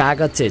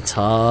कागज चाहिँ छ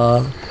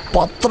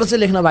पत्र चाहिँ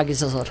लेख्न बाँकी छ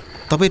सर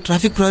तपाईँ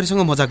ट्राफिक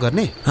प्रहरीसँग मजाक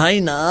गर्ने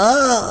होइन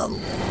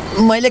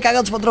मैले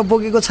कागज पत्र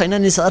बोकेको छैन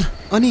नि सर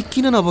अनि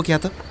किन नबोक्या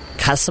त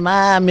खासमा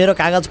मेरो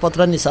कागज पत्र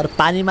नि सर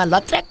पानीमा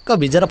लत्र्याक्क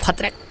भिजेर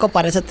फत्र्याक्क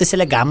परेछ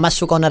त्यसैले घाममा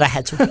सुकाउन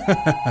राखेको छु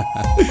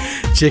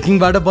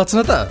चेकिङबाट बच्न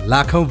त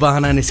लाखौं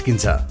बहाना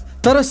निस्किन्छ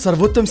तर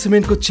सर्वोत्तम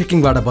सिमेन्टको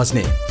चेकिङबाट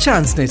बच्ने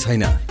चान्स नै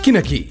छैन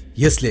किनकि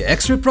यसले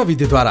एक्सरे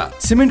प्रविधिद्वारा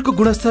सिमेन्टको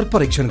गुणस्तर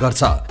परीक्षण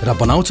गर्छ र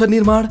बनाउँछ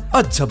निर्माण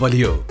अझ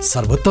बलियो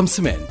सर्वोत्तम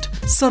सिमेन्ट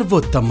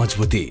सर्वोत्तम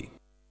मजबुती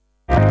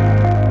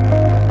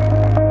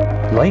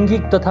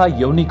लैङ्गिक तथा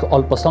यौनिक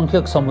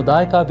अल्पसंख्यक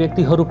समुदायका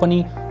व्यक्तिहरू पनि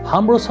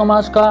हाम्रो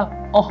समाजका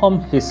अहम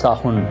हिस्सा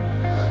हुन्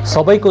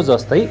सबैको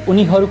जस्तै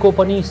उनीहरूको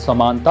पनि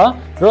समानता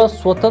र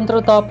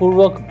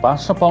स्वतन्त्रतापूर्वक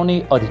बाँच्न पाउने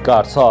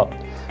अधिकार छ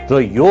र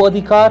यो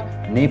अधिकार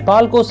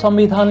नेपालको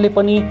संविधानले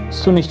पनि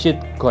सुनिश्चित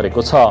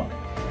गरेको छ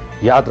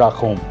याद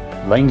राखौं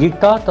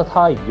लैङ्गिकता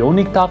तथा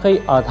यौनिकताकै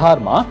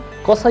आधारमा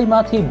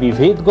कसैमाथि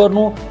विभेद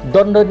गर्नु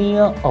दण्डनीय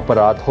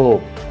अपराध हो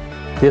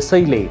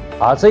त्यसैले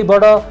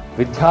आजैबाट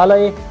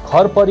विद्यालय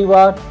घर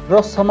परिवार र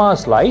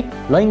समाजलाई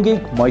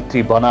लैङ्गिक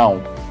मैत्री बनाऊ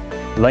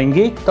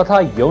लैङ्गिक तथा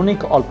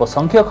यौनिक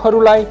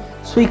अल्पसंख्यकहरूलाई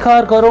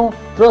स्वीकार गरौँ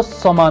र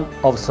समान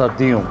अवसर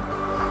दियौँ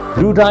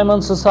ब्लू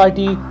डायमन्ड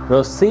सोसाइटी र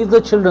सेभ द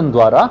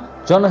चिल्ड्रेनद्वारा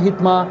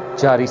जनहितमा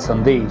जारी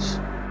सन्देश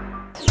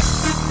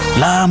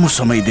लामो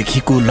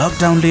समयदेखिको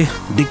लकडाउनले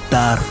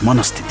दिगदार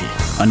मनस्थिति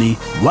अनि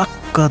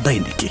वाक्क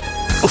दैनिकी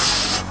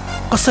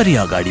कसरी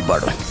अगाडि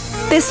बढौँ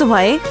त्यसो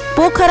भए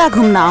पोखरा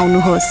घुम्न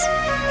आउनुहोस्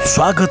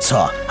स्वागत छ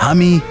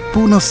हामी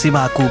पुनः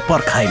सेवाको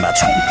पर्खाइमा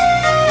छौँ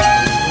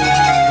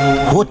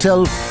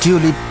hotel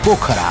tulip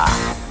Pokhara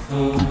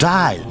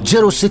dial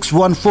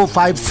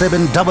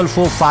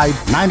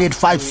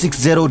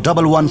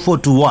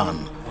 061457445985601141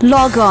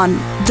 log on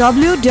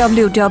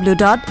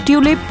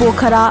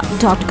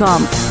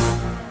www.tulippokhara.com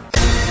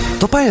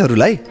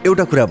तपाईहरूलाई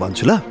एउटा कुरा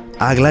भन्छु ल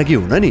आगलागी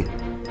हुन नि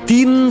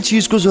 3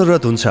 चीजको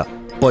जरुरत हुन्छ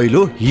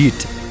पहिलो हिट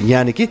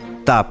यानी कि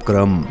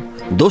तापक्रम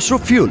दोस्रो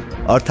फ्युल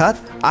अर्थात्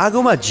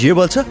आगोमा जे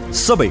बल्छ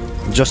सबै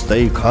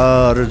जस्तै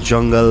घर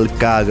जंगल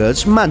कागज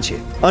मान्छे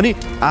अनि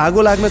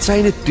आगो लाग्न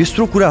चाहिने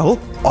तेस्रो कुरा हो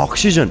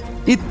अक्सिजन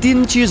यी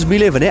 3 चीज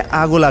मिले भने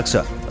आगो लाग्छ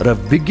र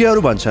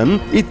विज्ञहरू भन्छन्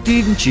यी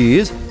 3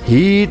 चीज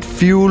हिट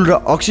फ्युल र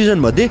अक्सिजन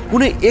मध्ये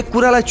कुनै एक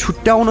कुरालाई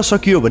छुट्याउन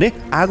सकियो भने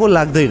आगो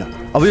लाग्दैन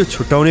अब यो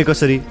छुट्याउने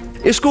कसरी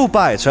यसको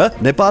उपाय छ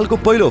नेपालको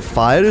पहिलो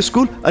फायर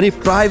स्कुल अनि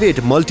private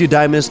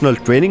multidimensional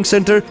training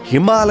centre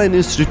Himalayan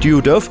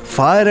institute of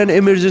fire and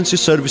emergency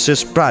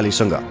services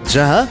प्रालीसँग,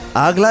 जहाँ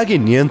आगलागी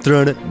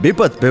नियन्त्रण,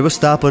 विपद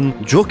व्यवस्थापन,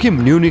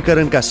 जोखिम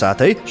न्यूनीकरणका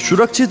साथै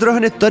सुरक्षित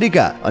रहने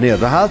तरिका अनि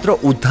राहत र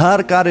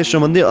उद्धार कार्य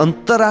सम्बन्धी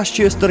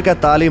अन्तर्राष्ट्रिय स्तरका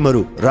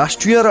तालिमहरू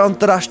राष्ट्रिय र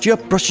अन्तर्राष्ट्रिय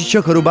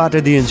प्रशिक्षकहरूबाट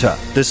दिइन्छ।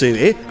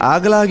 त्यसैले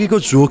आगलागीको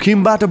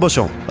जोखिमबाट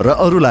बचौं र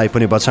अरूलाई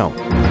पनि बचाउँ।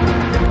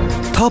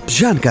 थप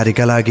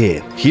जानकारीका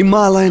लागि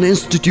Himalayan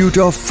institute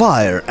of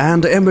fire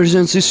and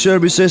emergency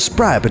services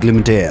private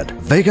limited,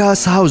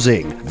 Vegas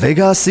housing,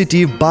 Vegas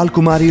city,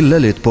 Balkumari,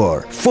 Lalitpur.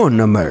 Phone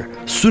number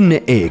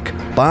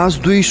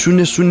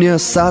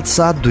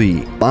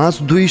 01-5200-772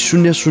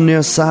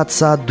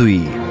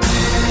 5200-772।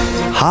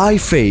 High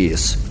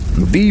face,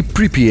 be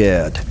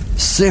prepared,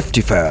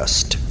 safety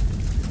first.